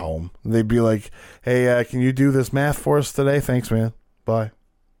was just home. They'd be like, "Hey, can you do this math for us today? Thanks, man. Bye."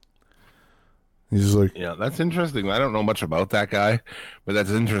 He's just like, yeah, that's interesting. I don't know much about that guy, but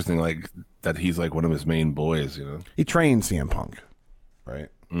that's interesting. Like that he's like one of his main boys. You know, he trained CM Punk, right?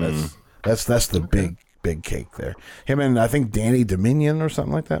 That's the big cake there. Him and I think Danny Dominion or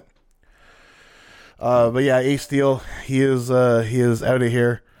something like that. But yeah, Ace Steel, he is out of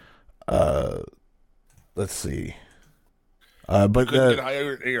here. Let's see. But could get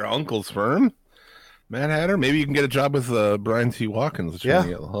hired at your uncle's firm, Mad Hatter. Maybe you can get a job with Brian T. Watkins. Yeah,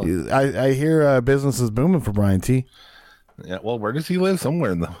 I hear business is booming for Brian T. Yeah, well, where does he live?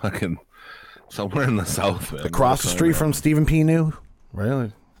 Somewhere in the South, man. Across the street from Stephen P. New.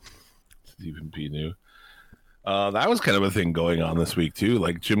 Really? Stephen P. New. That was kind of a thing going on this week too.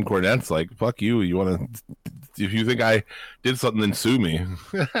 Like Jim Cornette's like, "Fuck you! You want to? If you think I did something, then sue me."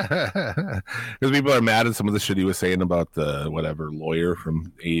 Because people are mad at some of the shit he was saying about the whatever lawyer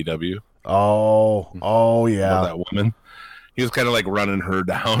from AEW. Oh yeah, that woman. He was kind of like running her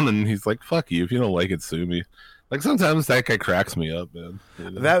down, and he's like, "Fuck you! If you don't like it, sue me." Like sometimes that guy cracks me up, man.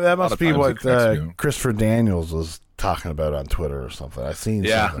 That must be what Christopher Daniels was talking about on Twitter or something. I seen.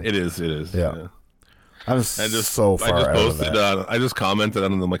 Yeah, something. it is. Yeah. I just commented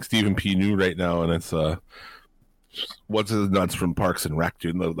on them like Stephen P. New right now, and it's what's his nuts from Parks and Rec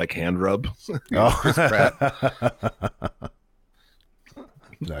doing the like hand rub. Chris Pratt.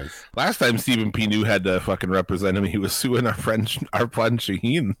 Nice. Last time Stephen P. New had to fucking represent him, he was suing our friend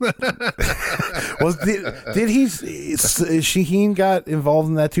Shaheen. Did Shaheen got involved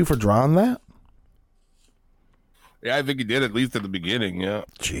in that too for drawing that? Yeah, I think he did, at least at the beginning. Yeah,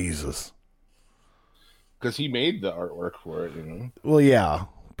 Jesus. Because he made the artwork for it, you know. Well, yeah,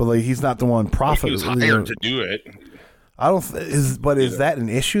 but like he's not the one profiting. He was hired to do it. I don't. Is that an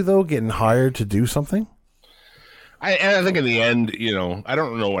issue though? Getting hired to do something? I think in the end, you know, I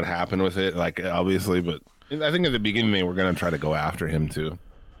don't know what happened with it, like obviously, but I think at the beginning they were going to try to go after him too.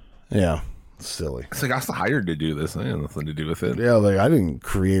 Yeah, silly. It's like I was hired to do this. I had nothing to do with it. Yeah, like I didn't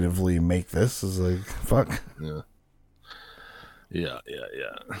creatively make this. It's like fuck. Yeah.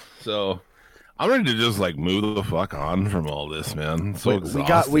 So I'm ready to just like move the fuck on from all this, man. So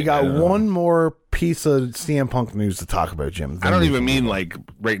we got one more piece of CM Punk news to talk about, Jim. I don't even mean like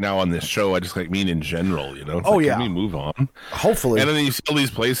right now on this show. I just like mean in general, you know. It's like, can we move on? Hopefully. And then you see all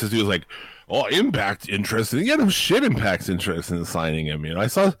these places who's like, "Oh, Impact's interested." Yeah, no shit. Impact's interested in signing him. You know, I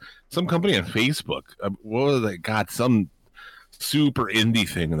saw some company on Facebook. What was it? Got some super indie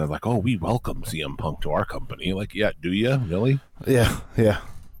thing, and they're like, "Oh, we welcome CM Punk to our company." Like, yeah, do you really? Yeah.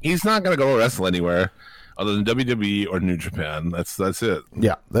 He's not going to go wrestle anywhere other than WWE or New Japan. That's it.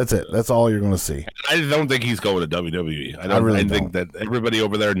 Yeah, that's it. That's all you're going to see. I don't think he's going to WWE. I think that everybody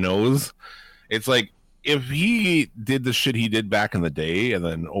over there knows. It's like if he did the shit he did back in the day and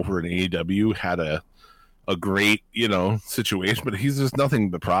then over in AEW had a great, you know, situation, but he's just nothing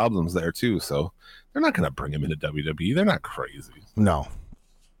but problems there too. So they're not going to bring him into WWE. They're not crazy. No,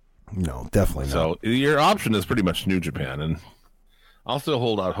 definitely not. So your option is pretty much New Japan, and I'll still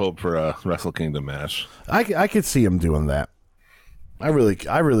hold out hope for a Wrestle Kingdom match. I could see him doing that. I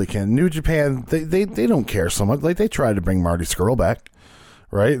really can. New Japan, they don't care so much. Like they tried to bring Marty Scurll back,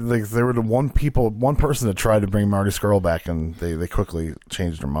 right? Like they were the one person that tried to bring Marty Scurll back, and they quickly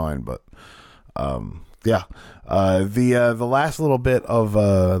changed their mind. But the last little bit of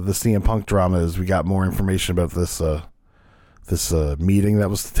the CM Punk drama is we got more information about this meeting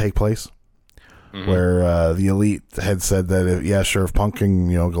that was to take place. where the Elite had said that, if Punk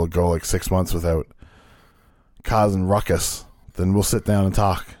can, go like 6 months without causing ruckus, then we'll sit down and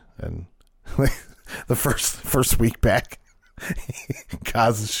talk. And like the first week back, he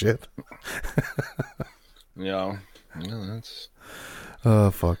causes shit. Yeah, that's.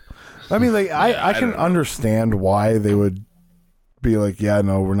 Oh fuck! I mean, like I can understand why they would be like, yeah,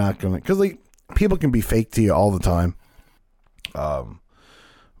 no, we're not gonna, because like people can be fake to you all the time. But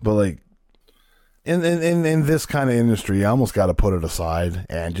like in this kind of industry, you almost got to put it aside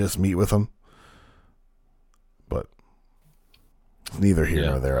and just meet with them. But it's neither here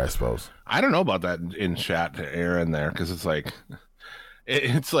nor there, I suppose. I don't know about that in chat to Aaron there, because it's like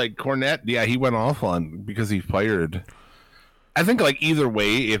Cornette. Yeah, he went off on because he fired. I think like either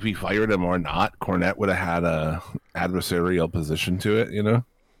way, if he fired him or not, Cornette would have had a adversarial position to it.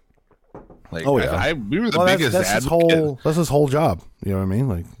 Like, we were the biggest. That's his whole job. You know what I mean?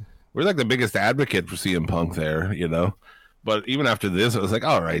 Like, we're like the biggest advocate for CM Punk there. But even after this, it was like,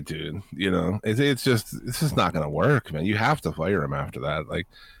 all right, dude. It's just not gonna work, man. You have to fire him after that. Like,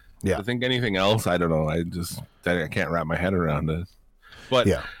 I think anything else, I don't know. I can't wrap my head around it. But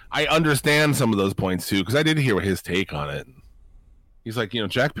I understand some of those points too, because I did hear his take on it. He's like,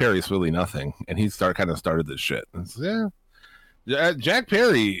 Jack Perry's really nothing, and he started this shit. Jack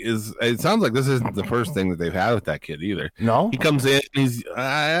Perry is. It sounds like this isn't the first thing that they've had with that kid either. No, he comes in.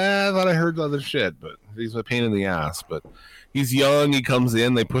 I thought I heard other shit, but he's a pain in the ass. But he's young. He comes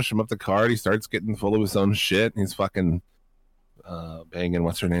in. They push him up the card. He starts getting full of his own shit. And he's fucking banging.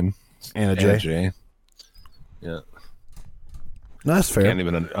 What's her name? Anna Jay. Yeah. No, that's fair. He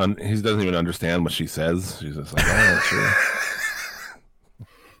doesn't even understand what she says. She's just like, oh, sure.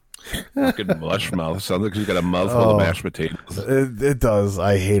 Fucking mush mouth. Sounds like she's got a mouthful of mashed potatoes. It does.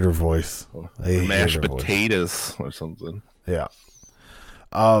 I hate her voice. Mashed potatoes or something. Yeah.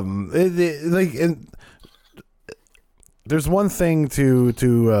 There's one thing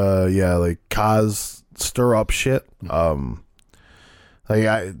to cause stir up shit.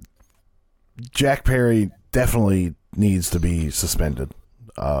 Jack Perry definitely needs to be suspended.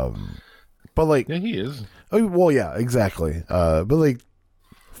 But like, yeah, he is. Oh, well, yeah, exactly. But like,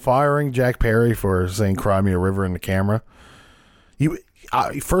 firing Jack Perry for saying "Cry Me a River" in the camera,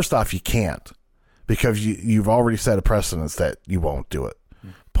 first off, you can't, because you've already set a precedence that you won't do it.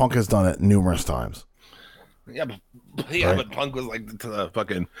 Punk has done it numerous times. Yeah, but Punk was like to the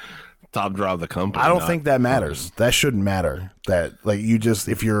fucking top draw of the company. I don't think that matters. That shouldn't matter. That like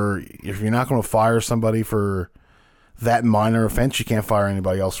if you're not going to fire somebody for that minor offense, you can't fire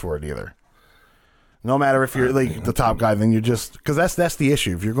anybody else for it either. No matter if you're like the top guy, then you're just, because that's the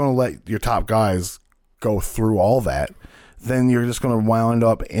issue. If you're going to let your top guys go through all that, then you're just going to wind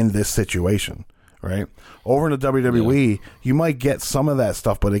up in this situation, right? Over in the WWE, you might get some of that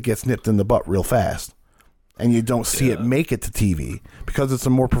stuff, but it gets nipped in the butt real fast, and you don't see it make it to TV because it's a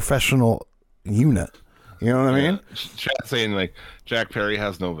more professional unit. You know what I mean? Chat saying like Jack Perry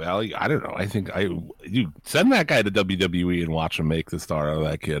has no value. I don't know. I think you send that guy to WWE and watch him make the star out of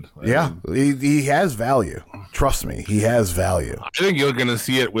that kid. He has value. Trust me, he has value. I think you're gonna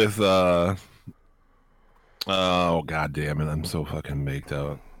see it with oh god damn it, I'm so fucking baked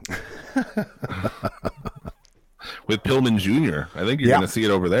out. With Pillman Jr. I think you're gonna see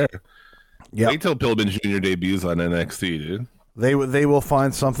it over there. Yeah. Wait till Pillman Jr. debuts on NXT, dude. They will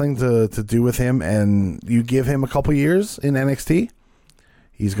find something to do with him, and you give him a couple years in NXT,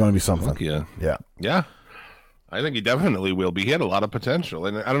 he's going to be something. Yeah. I think he definitely will be. He had a lot of potential,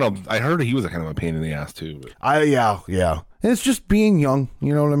 and I don't know. I heard he was a kind of a pain in the ass too. But. And it's just being young.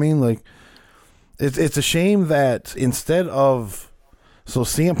 You know what I mean? Like, it's a shame that instead of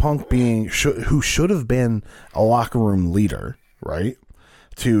CM Punk being who should have been a locker room leader, right?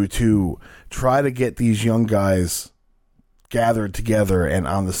 To try to get these young guys gathered together and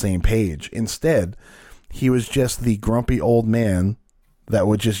on the same page. Instead, he was just the grumpy old man that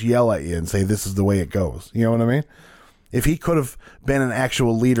would just yell at you and say, this is the way it goes. You know what I mean? If he could have been an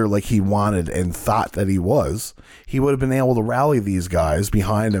actual leader like he wanted and thought that he was, he would have been able to rally these guys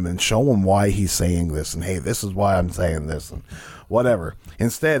behind him and show them why he's saying this, and hey, this is why I'm saying this, and whatever.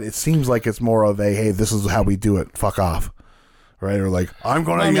 Instead, it seems like it's more of a, hey, this is how we do it, fuck off. Right? Or like, I'm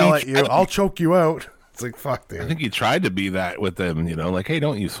going to yell at you, I'll choke you out. It's like, fuck, dude. I think he tried to be that with them, like, hey,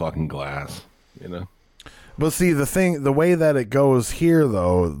 don't use fucking glass, But see, the way that it goes here,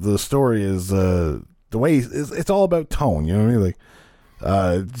 though, the story is the way it's all about tone. You know what I mean?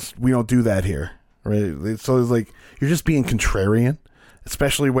 Like, we don't do that here, right? So it's like you're just being contrarian,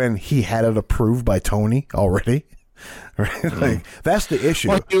 especially when he had it approved by Tony already. Right? Like, that's the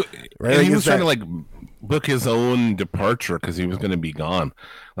issue, right? Like, he was trying to book his own departure because he was going to be gone.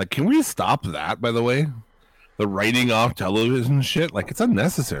 Like, can we stop that, by the way? The writing off television shit? Like, it's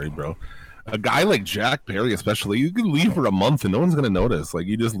unnecessary, bro. A guy like Jack Perry, especially, you can leave for a month and no one's going to notice. Like,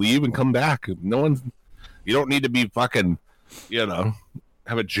 you just leave and come back. You don't need to be fucking,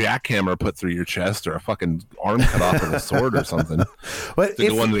 have a jackhammer put through your chest or a fucking arm cut off with a sword or something. But to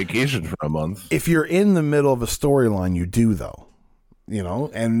go on vacation for a month. If you're in the middle of a storyline, you do, though.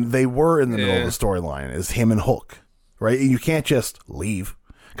 And they were in the middle of the storyline as him and Hook, right? You can't just leave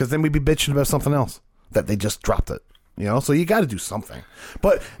because then we'd be bitching about something else that they just dropped it, So you got to do something.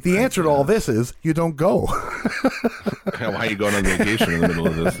 But the answer to all this is you don't go. Why are you going on vacation in the middle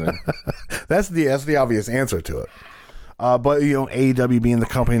of this thing? That's the obvious answer to it. But AEW being the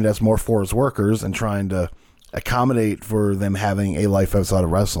company that's more for its workers and trying to accommodate for them having a life outside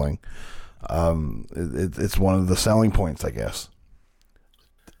of wrestling, it's one of the selling points, I guess.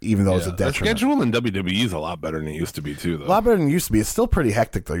 Even though it's a detriment. The schedule in WWE is a lot better than it used to be, too, though. A lot better than it used to be. It's still pretty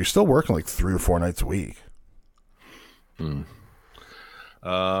hectic, though. You're still working like 3 or 4 nights a week. Actually,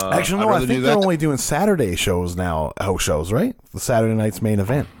 no, I think they're only doing Saturday shows now, house shows, right? The Saturday night's main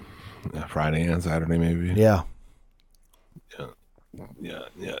event. Yeah, Friday and Saturday, maybe. Yeah. Yeah.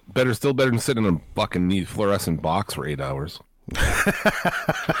 Still better than sitting in a fucking neat fluorescent box for 8 hours.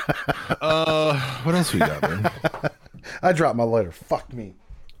 What else we got, man? I dropped my lighter. Fuck me.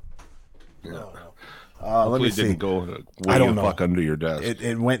 Yeah. Let me see. It didn't go I don't know. Fuck under your desk.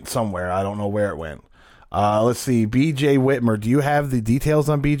 It went somewhere. I don't know where it went. Let's see. BJ Whitmer. Do you have the details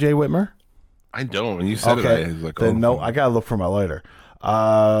on BJ Whitmer? I don't. When you said it, I was like, no, I gotta look for my lighter.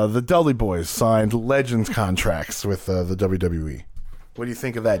 The Dudley Boys signed Legends contracts with the WWE. What do you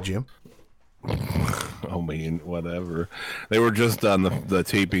think of that, Jim? Oh man, whatever. They were just on the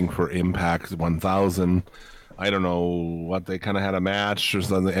taping for Impact 1000. I don't know what, they kind of had a match or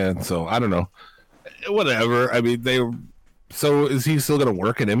something, and so I don't know. Whatever. I mean, so is he still going to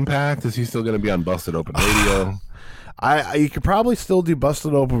work at Impact? Is he still going to be on Busted Open Radio? You could probably still do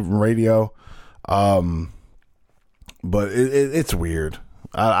Busted Open Radio, but it's weird.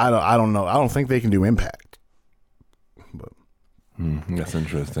 I don't know. I don't think they can do Impact. But that's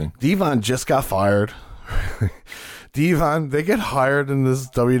interesting. Devon just got fired. Devon, they get hired in this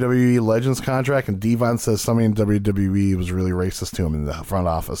WWE Legends contract, and Devon says somebody in WWE was really racist to him in the front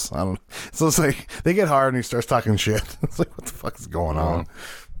office. So it's like they get hired and he starts talking shit. It's like, what the fuck is going on?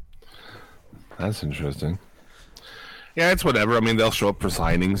 That's interesting. Yeah, it's whatever. I mean, they'll show up for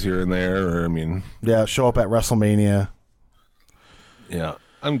signings here and there, yeah, show up at WrestleMania. Yeah,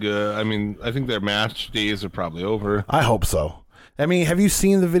 I'm good. I mean, I think their match days are probably over. I hope so. I mean, have you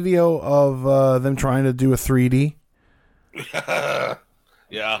seen the video of them trying to do a 3D? Yeah.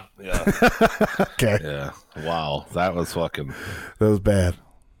 Okay. Yeah. Wow. That was bad.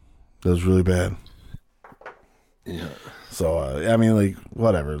 That was really bad. Yeah. So, I mean, like,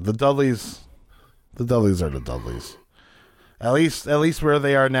 whatever. The Dudleys are the Dudleys. At least where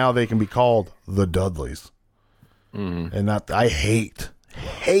they are now, they can be called the Dudleys. Mm-hmm. And not, I hate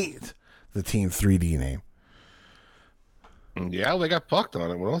the Team 3D name. Yeah, they got fucked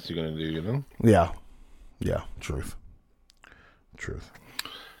on it. What else are you going to do, Yeah. Truth.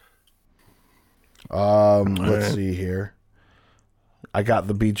 Let's see here. I got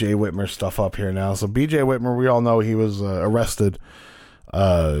the BJ Whitmer stuff up here now. So BJ Whitmer, we all know he was arrested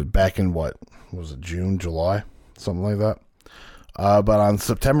back in what was it, June, July, something like that. But on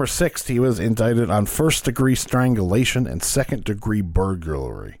September 6th, he was indicted on first-degree strangulation and second-degree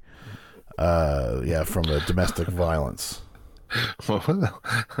burglary. From a domestic violence. What was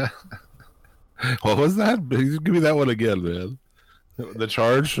that? Give me that one again, man. The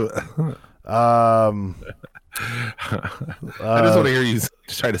charge? I just want to hear you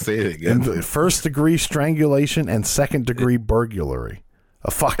try to say it again. First-degree strangulation and second-degree burglary.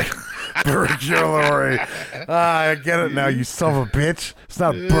 Burglary. I get it now, you son of a bitch. It's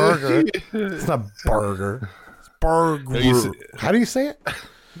not burger. It's not burger. It's burglary. How do you say it?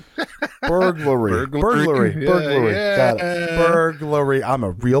 Burglary. Burglary. Yeah. Got it. Burglary. I'm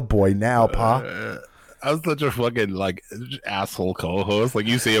a real boy now, Pa. I was such a fucking asshole co-host. Like,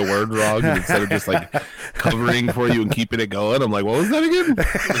 you say a word wrong, and instead of just covering for you and keeping it going, I'm like, what was that again?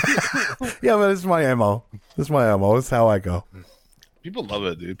 Yeah, but it's my MO. It's how I go. People love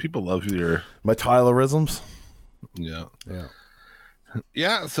it, dude. People love my Tylerisms. Yeah.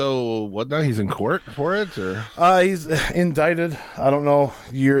 Yeah. So what now? He's in court for it, or he's indicted. I don't know.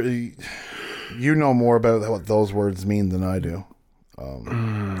 You know more about what those words mean than I do.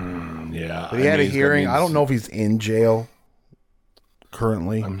 Yeah. But he had a hearing. I don't know if he's in jail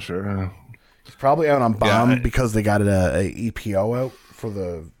currently. I'm sure he's probably out on bond because they got a EPO out for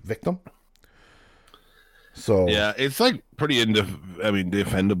the victim. So yeah, it's like pretty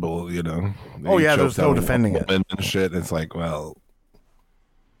defendable, you know. Oh You yeah, choke there's no down defending it. women and shit. It's like, well,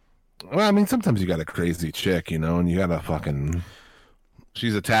 I mean, sometimes you got a crazy chick, you know, and you got a fucking,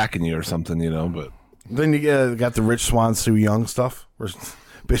 she's attacking you or something, you know. But then you got the Rich Swan Sue Young stuff, where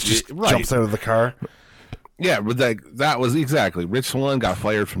bitch just jumps out of the car. Yeah, but that was exactly. Rich Swann got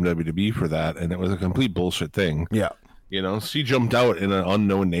fired from WWE for that, and it was a complete bullshit thing. Yeah. You know, she jumped out in an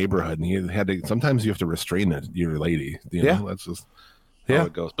unknown neighborhood, and he had to. Sometimes you have to restrain your lady. You know? That's just how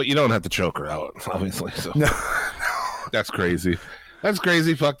it goes. But you don't have to choke her out, obviously. So No. That's crazy. That's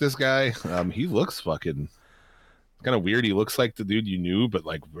crazy. Fuck this guy. He looks fucking kind of weird. He looks like the dude you knew, but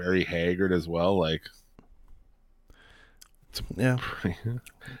like very haggard as well. Like, yeah.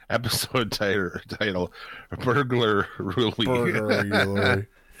 Episode title Burgerurly. Burgerurly.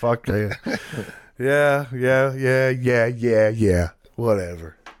 Fuck yeah. Yeah.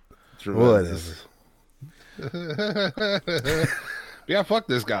 Whatever. Yeah, fuck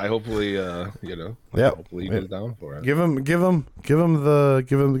this guy. Hopefully, you know. Yeah. Hopefully he goes down for it. Give him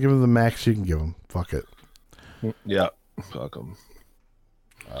the max you can give him. Fuck it. Yeah. Fuck him.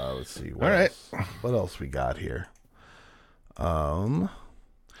 Let's see. All right. What else we got here?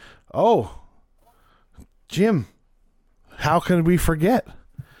 Jim. How can we forget?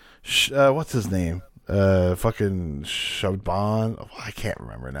 What's his name? Fucking Shaban. Oh, I can't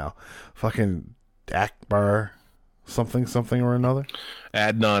remember now. Fucking Akbar. Something or another.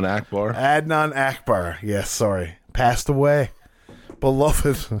 Adnan Akbar. Yes, sorry. Passed away.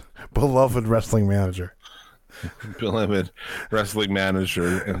 Beloved wrestling manager. Beloved wrestling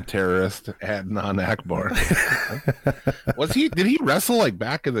manager and terrorist Adnan Akbar. Did he wrestle like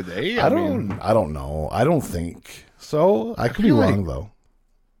back in the day? I don't know. I don't think so. I could be wrong though.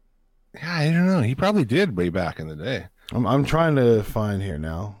 Yeah, I don't know. He probably did way back in the day. I'm trying to find here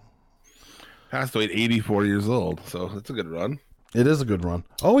now. Passed away at 84 years old, so that's a good run. It is a good run.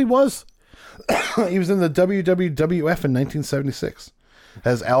 Oh, he was. He was in the WWF in 1976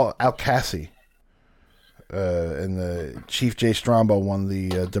 as Al Cassie. And the Chief Jay Strongbow won the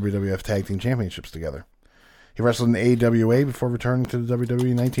WWF Tag Team Championships together. He wrestled in the AWA before returning to the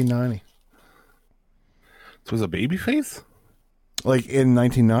WWE in 1990. So was a babyface? Like in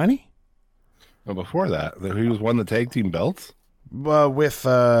 1990? Well, before that, he was won the tag team belts. With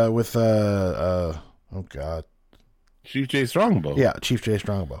oh god, Chief Jay Strongbow. Yeah, Chief Jay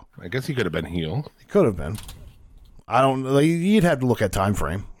Strongbow. I guess he could have been heel. He could have been. I don't. Like, you'd have to look at time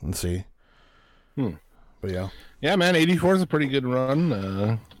frame and see. But yeah, man, 84 is a pretty good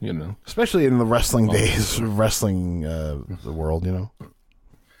run. You know, especially in the wrestling days, the world. You know.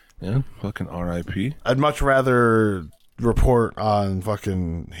 Yeah, fucking R.I.P. I'd much rather report on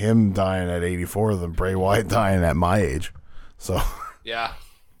fucking him dying at 84 than Bray Wyatt dying at my age. So yeah,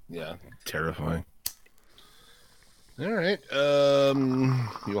 terrifying. All right,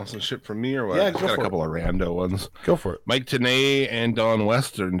 you want some shit from me or what? Yeah, go got a couple of rando ones. Go for it. Mike Tenay and Don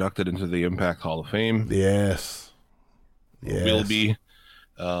West are inducted into the Impact Hall of Fame. Yes. Will be.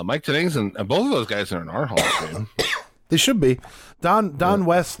 Mike Tenay's and both of those guys are in our Hall of Fame. They should be. Don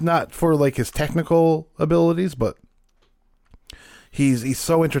West, not for like his technical abilities, but he's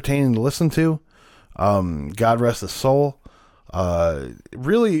so entertaining to listen to. God rest his soul.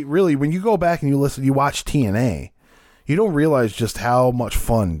 Really, when you go back and you watch TNA, you don't realize just how much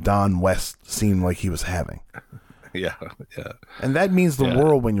fun Don West seemed like he was having. Yeah. And that means the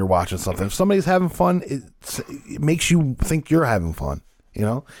world when you're watching something. If somebody's having fun, it makes you think you're having fun, you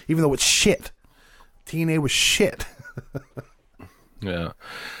know? Even though it's shit. TNA was shit. Yeah.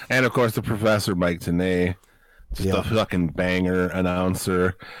 And of course the Professor Mike Tenay, just a fucking banger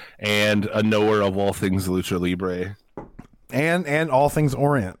announcer and a knower of all things Lucha Libre. And all things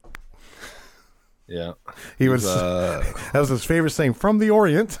Orient. Yeah. He was that was his favorite thing, from the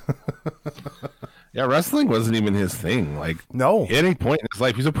Orient. Yeah, wrestling wasn't even his thing. Like, no. At any point in his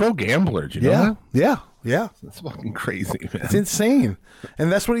life, he's a pro gambler. Do you know that? Yeah. It's fucking crazy, man. It's insane.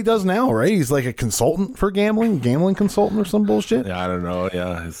 And that's what he does now, right? He's like a consultant for gambling consultant or some bullshit. Yeah, I don't know.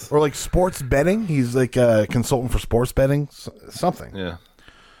 Yeah. Or like sports betting. He's like a consultant for sports betting. Something. Yeah.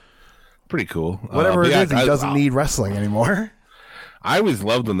 Pretty cool. Whatever it is, he doesn't need wrestling anymore. I always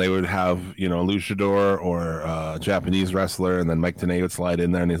loved when they would have, a luchador or a Japanese wrestler, and then Mike Tenay would slide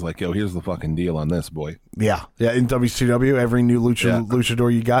in there, and he's like, yo, here's the fucking deal on this, boy. Yeah. In WCW, every new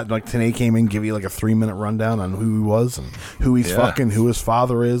luchador you got, like Tenay came in, give you like a 3-minute rundown on who he was and who he's fucking, who his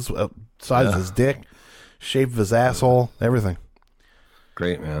father is, size of his dick, shape of his asshole, everything.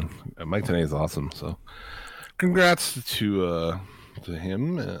 Great, man. Mike Tenay is awesome, so congrats to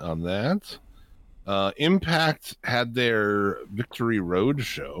him on that. Impact had their Victory Road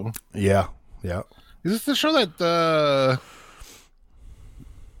show. Yeah. Is this the show that?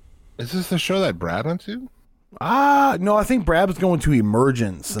 Is this the show that Brad went to? No, I think Brad was going to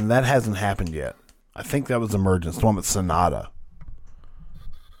Emergence, and that hasn't happened yet. I think that was Emergence, the one with Sonata.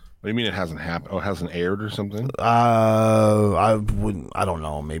 What do you mean it hasn't happened? Oh, it hasn't aired or something? I don't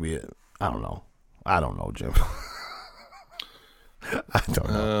know. Maybe I don't know. I don't know, Jim. I don't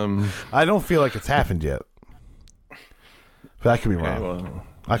know. I don't feel like it's happened yet. But I could be wrong. Well.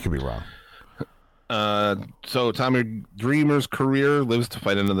 I could be wrong. So Tommy Dreamer's career lives to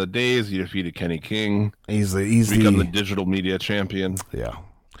fight another day as he defeated Kenny King. He's become the digital media champion. Yeah.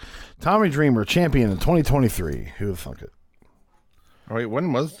 Tommy Dreamer, champion in 2023. Who would thunk it? Oh, wait,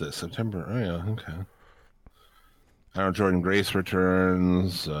 when was this? September. Oh, yeah, okay. I don't know, Jordan Grace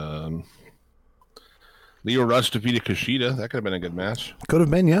returns. Leo Rush defeated Kushida. That could have been a good match. Could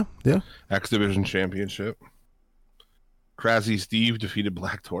have been, yeah. Yeah. X Division Championship. Crazy Steve defeated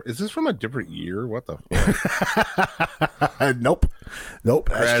Black Taurus. Is this from a different year? What the fuck? Nope.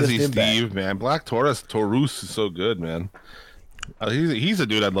 Crazy Steve, man. Black Taurus is so good, man. He's a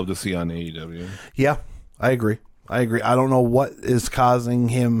dude I'd love to see on AEW. Yeah, I agree. I don't know what is causing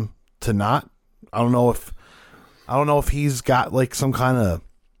him to not. I don't know if he's got like some kind of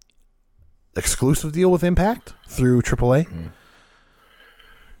exclusive deal with Impact through AAA. Mm-hmm.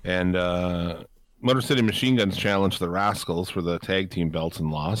 And Motor City Machine Guns challenged the Rascals for the tag team belts and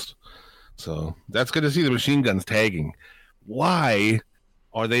lost. So that's good to see the Machine Guns tagging. Why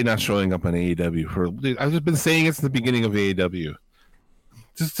are they not showing up on AEW? I've just been saying it since the beginning of AEW.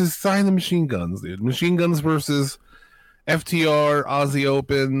 Just to sign the Machine Guns, dude. Machine Guns versus FTR, Aussie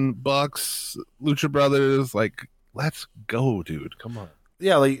Open, Bucks, Lucha Brothers. Like, let's go, dude. Come on.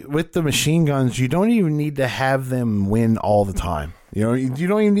 Yeah, like with the Machine Guns, you don't even need to have them win all the time. You know, you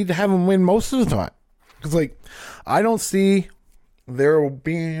don't even need to have them win most of the time. Because, like, I don't see there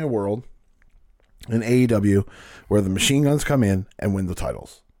being a world in AEW where the Machine Guns come in and win the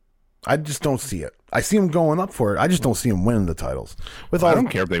titles. I just don't see it. I see them going up for it. I just don't see them winning the titles. I don't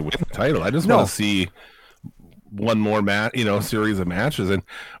care if they win the title. I just want to see one more series of matches and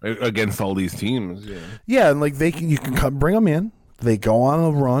against all these teams. Yeah, and like you can bring them in. They go on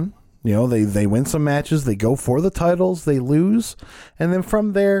a run. You know, they win some matches. They go for the titles. They lose, and then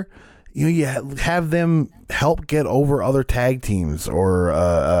from there, you have them help get over other tag teams or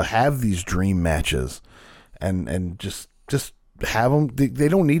have these dream matches, and just have them. They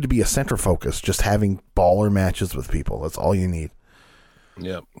don't need to be a center focus. Just having baller matches with people. That's all you need.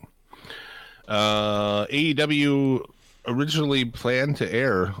 Yep. AEW originally planned to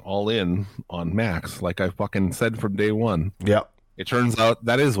air All In on Max, like I fucking said from day one. Yep. It turns out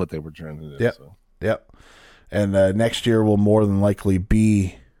that is what they were trying to do. Yep. So. Yep. And next year will more than likely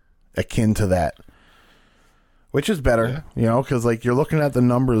be akin to that, which is better, because like you're looking at the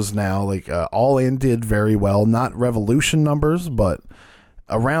numbers now. Like All In did very well, not Revolution numbers, but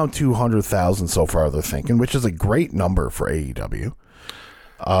around 200,000 so far. They're thinking, which is a great number for AEW.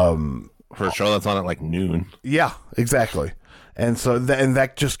 For a show that's on at like noon. Yeah, exactly. And so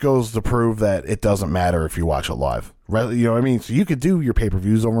that just goes to prove that it doesn't matter if you watch it live. You know what I mean? So you could do your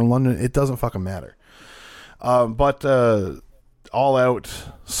pay-per-views over in London. It doesn't fucking matter. But All Out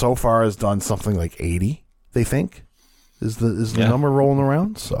so far has done something like 80, they think, is the number rolling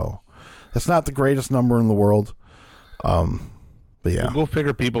around. So that's not the greatest number in the world. But yeah. We'll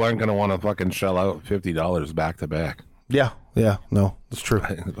figure people aren't going to want to fucking shell out $50 back to back. Yeah. No, it's true.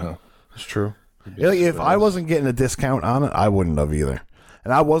 Well, it's true. If I wasn't getting a discount on it, I wouldn't have either,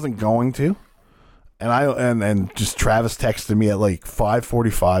 and I wasn't going to. And just Travis texted me at like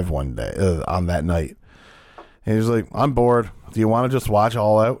 5:45 one day on that night, and he was like, "I'm bored. Do you want to just watch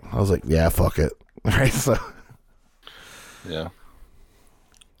All Out?" I was like, "Yeah, fuck it." Right? So, yeah.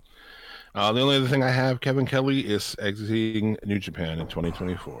 The only other thing I have, Kevin Kelly is exiting New Japan in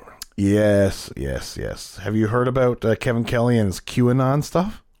 2024. Yes. Have you heard about Kevin Kelly and his QAnon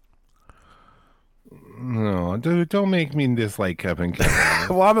stuff? No, dude, don't make me dislike Kevin Kelly.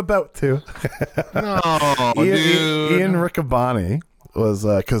 Well, I'm about to. No, dude. Ian Riccaboni was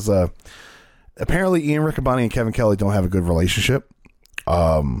because apparently Ian Riccaboni and Kevin Kelly don't have a good relationship.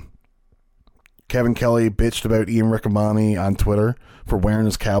 Kevin Kelly bitched about Ian Riccaboni on Twitter for wearing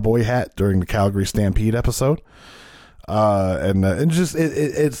his cowboy hat during the Calgary Stampede episode. And just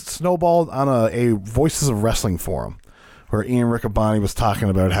it snowballed on a Voices of Wrestling forum where Ian Riccaboni was talking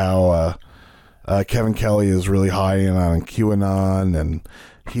about how Kevin Kelly is really high in on QAnon, and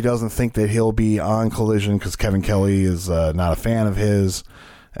he doesn't think that he'll be on Collision because Kevin Kelly is not a fan of his,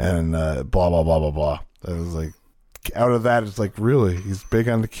 and blah, blah, blah, blah, blah. It was like, out of that, it's like, really? He's big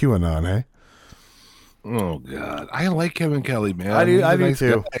on the QAnon, hey? Oh God, I like Kevin Kelly, man. I do. He's I a do nice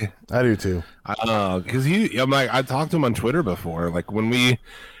too. guy. I do too. Because I'm like, I talked to him on Twitter before. Like when we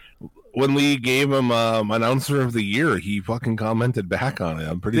gave him announcer of the year, he fucking commented back on it.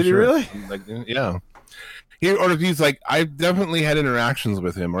 I'm pretty sure. Did he really? Like, yeah. Or if he's like, I've definitely had interactions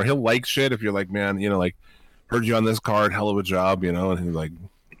with him, or he'll like shit if you're like, man, like, heard you on this card, hell of a job, and he's like,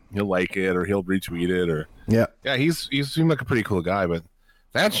 he'll like it, or he'll retweet it, or yeah, he seemed like a pretty cool guy, but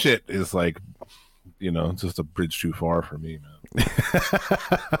that shit is like, just a bridge too far for me, man.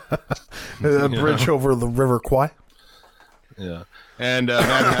 A bridge over the River Kwai. Yeah. And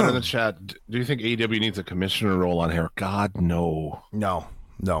Matt had in the chat, do you think AEW needs a commissioner role on here? God, no. No.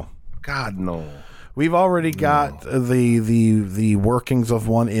 God, no. We've already got the workings of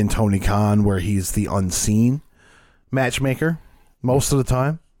one in Tony Khan, where he's the unseen matchmaker most of the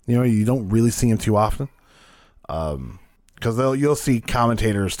time. You don't really see him too often. Because you'll see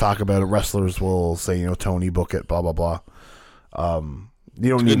commentators talk about it. Wrestlers will say, Tony, book it, blah blah blah. You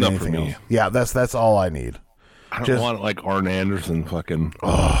don't need anything else. Yeah, that's all I need. I don't want like Arn Anderson fucking.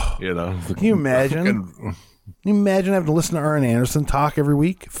 Can you imagine? Can you imagine having to listen to Arn Anderson talk every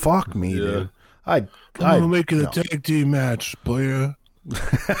week? Fuck me, dude. I'm making a tag team match, player.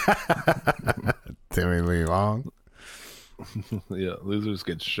 Timmy Lee Long. Yeah, losers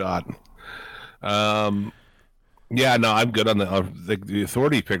get shot. Yeah, no, I'm good on the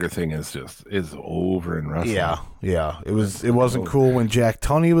authority figure thing is over in wrestling. Yeah. It wasn't cool when Jack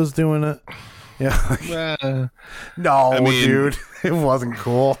Tunney was doing it. Yeah. Dude, it wasn't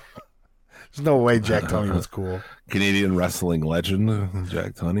cool. There's no way Jack Tunney was cool. Canadian wrestling legend,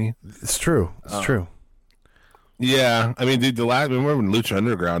 Jack Tunney. It's true. It's true. Yeah, I mean, dude, remember when Lucha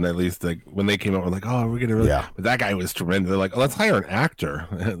Underground, at least, like, when they came out, we're like, oh, we're gonna really, but that guy was tremendous. They're like, oh, let's hire an actor.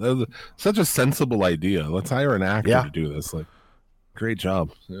 That was such a sensible idea. Let's hire an actor to do this. Like, great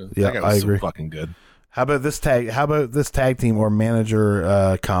job. Yeah, that guy was I agree. So fucking good. How about this tag team or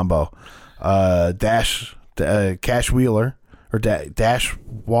manager combo? Cash Wheeler or Dash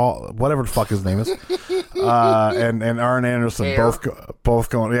Wall, whatever the fuck his name is, and Arn Anderson Hair. both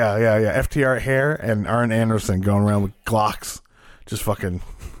going, yeah. FTR Hair and Arn Anderson going around with Glocks, just fucking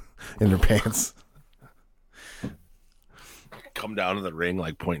in their pants. Come down to the ring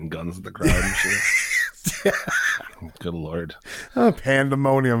like pointing guns at the crowd and shit. Good lord.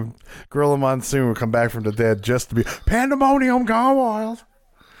 Pandemonium. Gorilla Monsoon will come back from the dead just to be Pandemonium gone wild.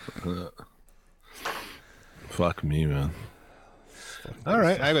 Fuck me, man. All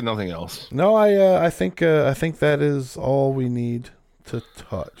right, I got nothing else. No, I think that is all we need to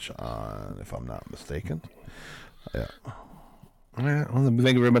touch on, if I'm not mistaken. Yeah. All right. Well,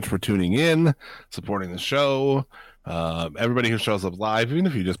 thank you very much for tuning in, supporting the show. Everybody who shows up live, even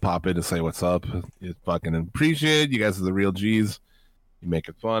if you just pop in to say what's up, it's fucking appreciate. You guys are the real G's. You make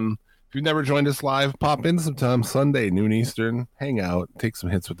it fun. If you've never joined us live, pop in sometime Sunday, noon Eastern. Hang out, take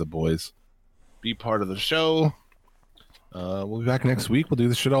some hits with the boys. Be part of the show. We'll be back next week. We'll do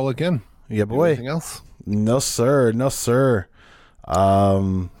this shit all again. Yeah, boy. Anything else? No, sir.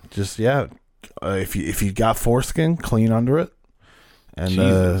 If you got foreskin, clean under it,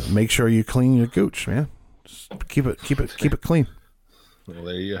 and make sure you clean your gooch, man. Just keep it clean. Well,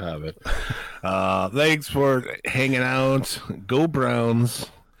 there you have it. Thanks for hanging out. Go Browns.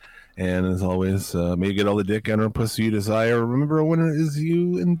 And as always, may you get all the dick and or pussy you desire. Remember, a winner is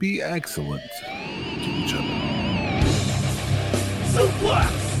you, and be excellent to each other. Suplex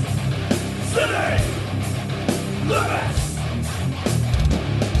City Limits.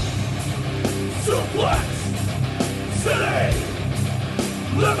 Suplex City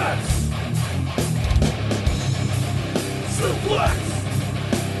Limits. Suplex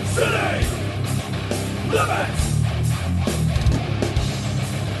City Limits.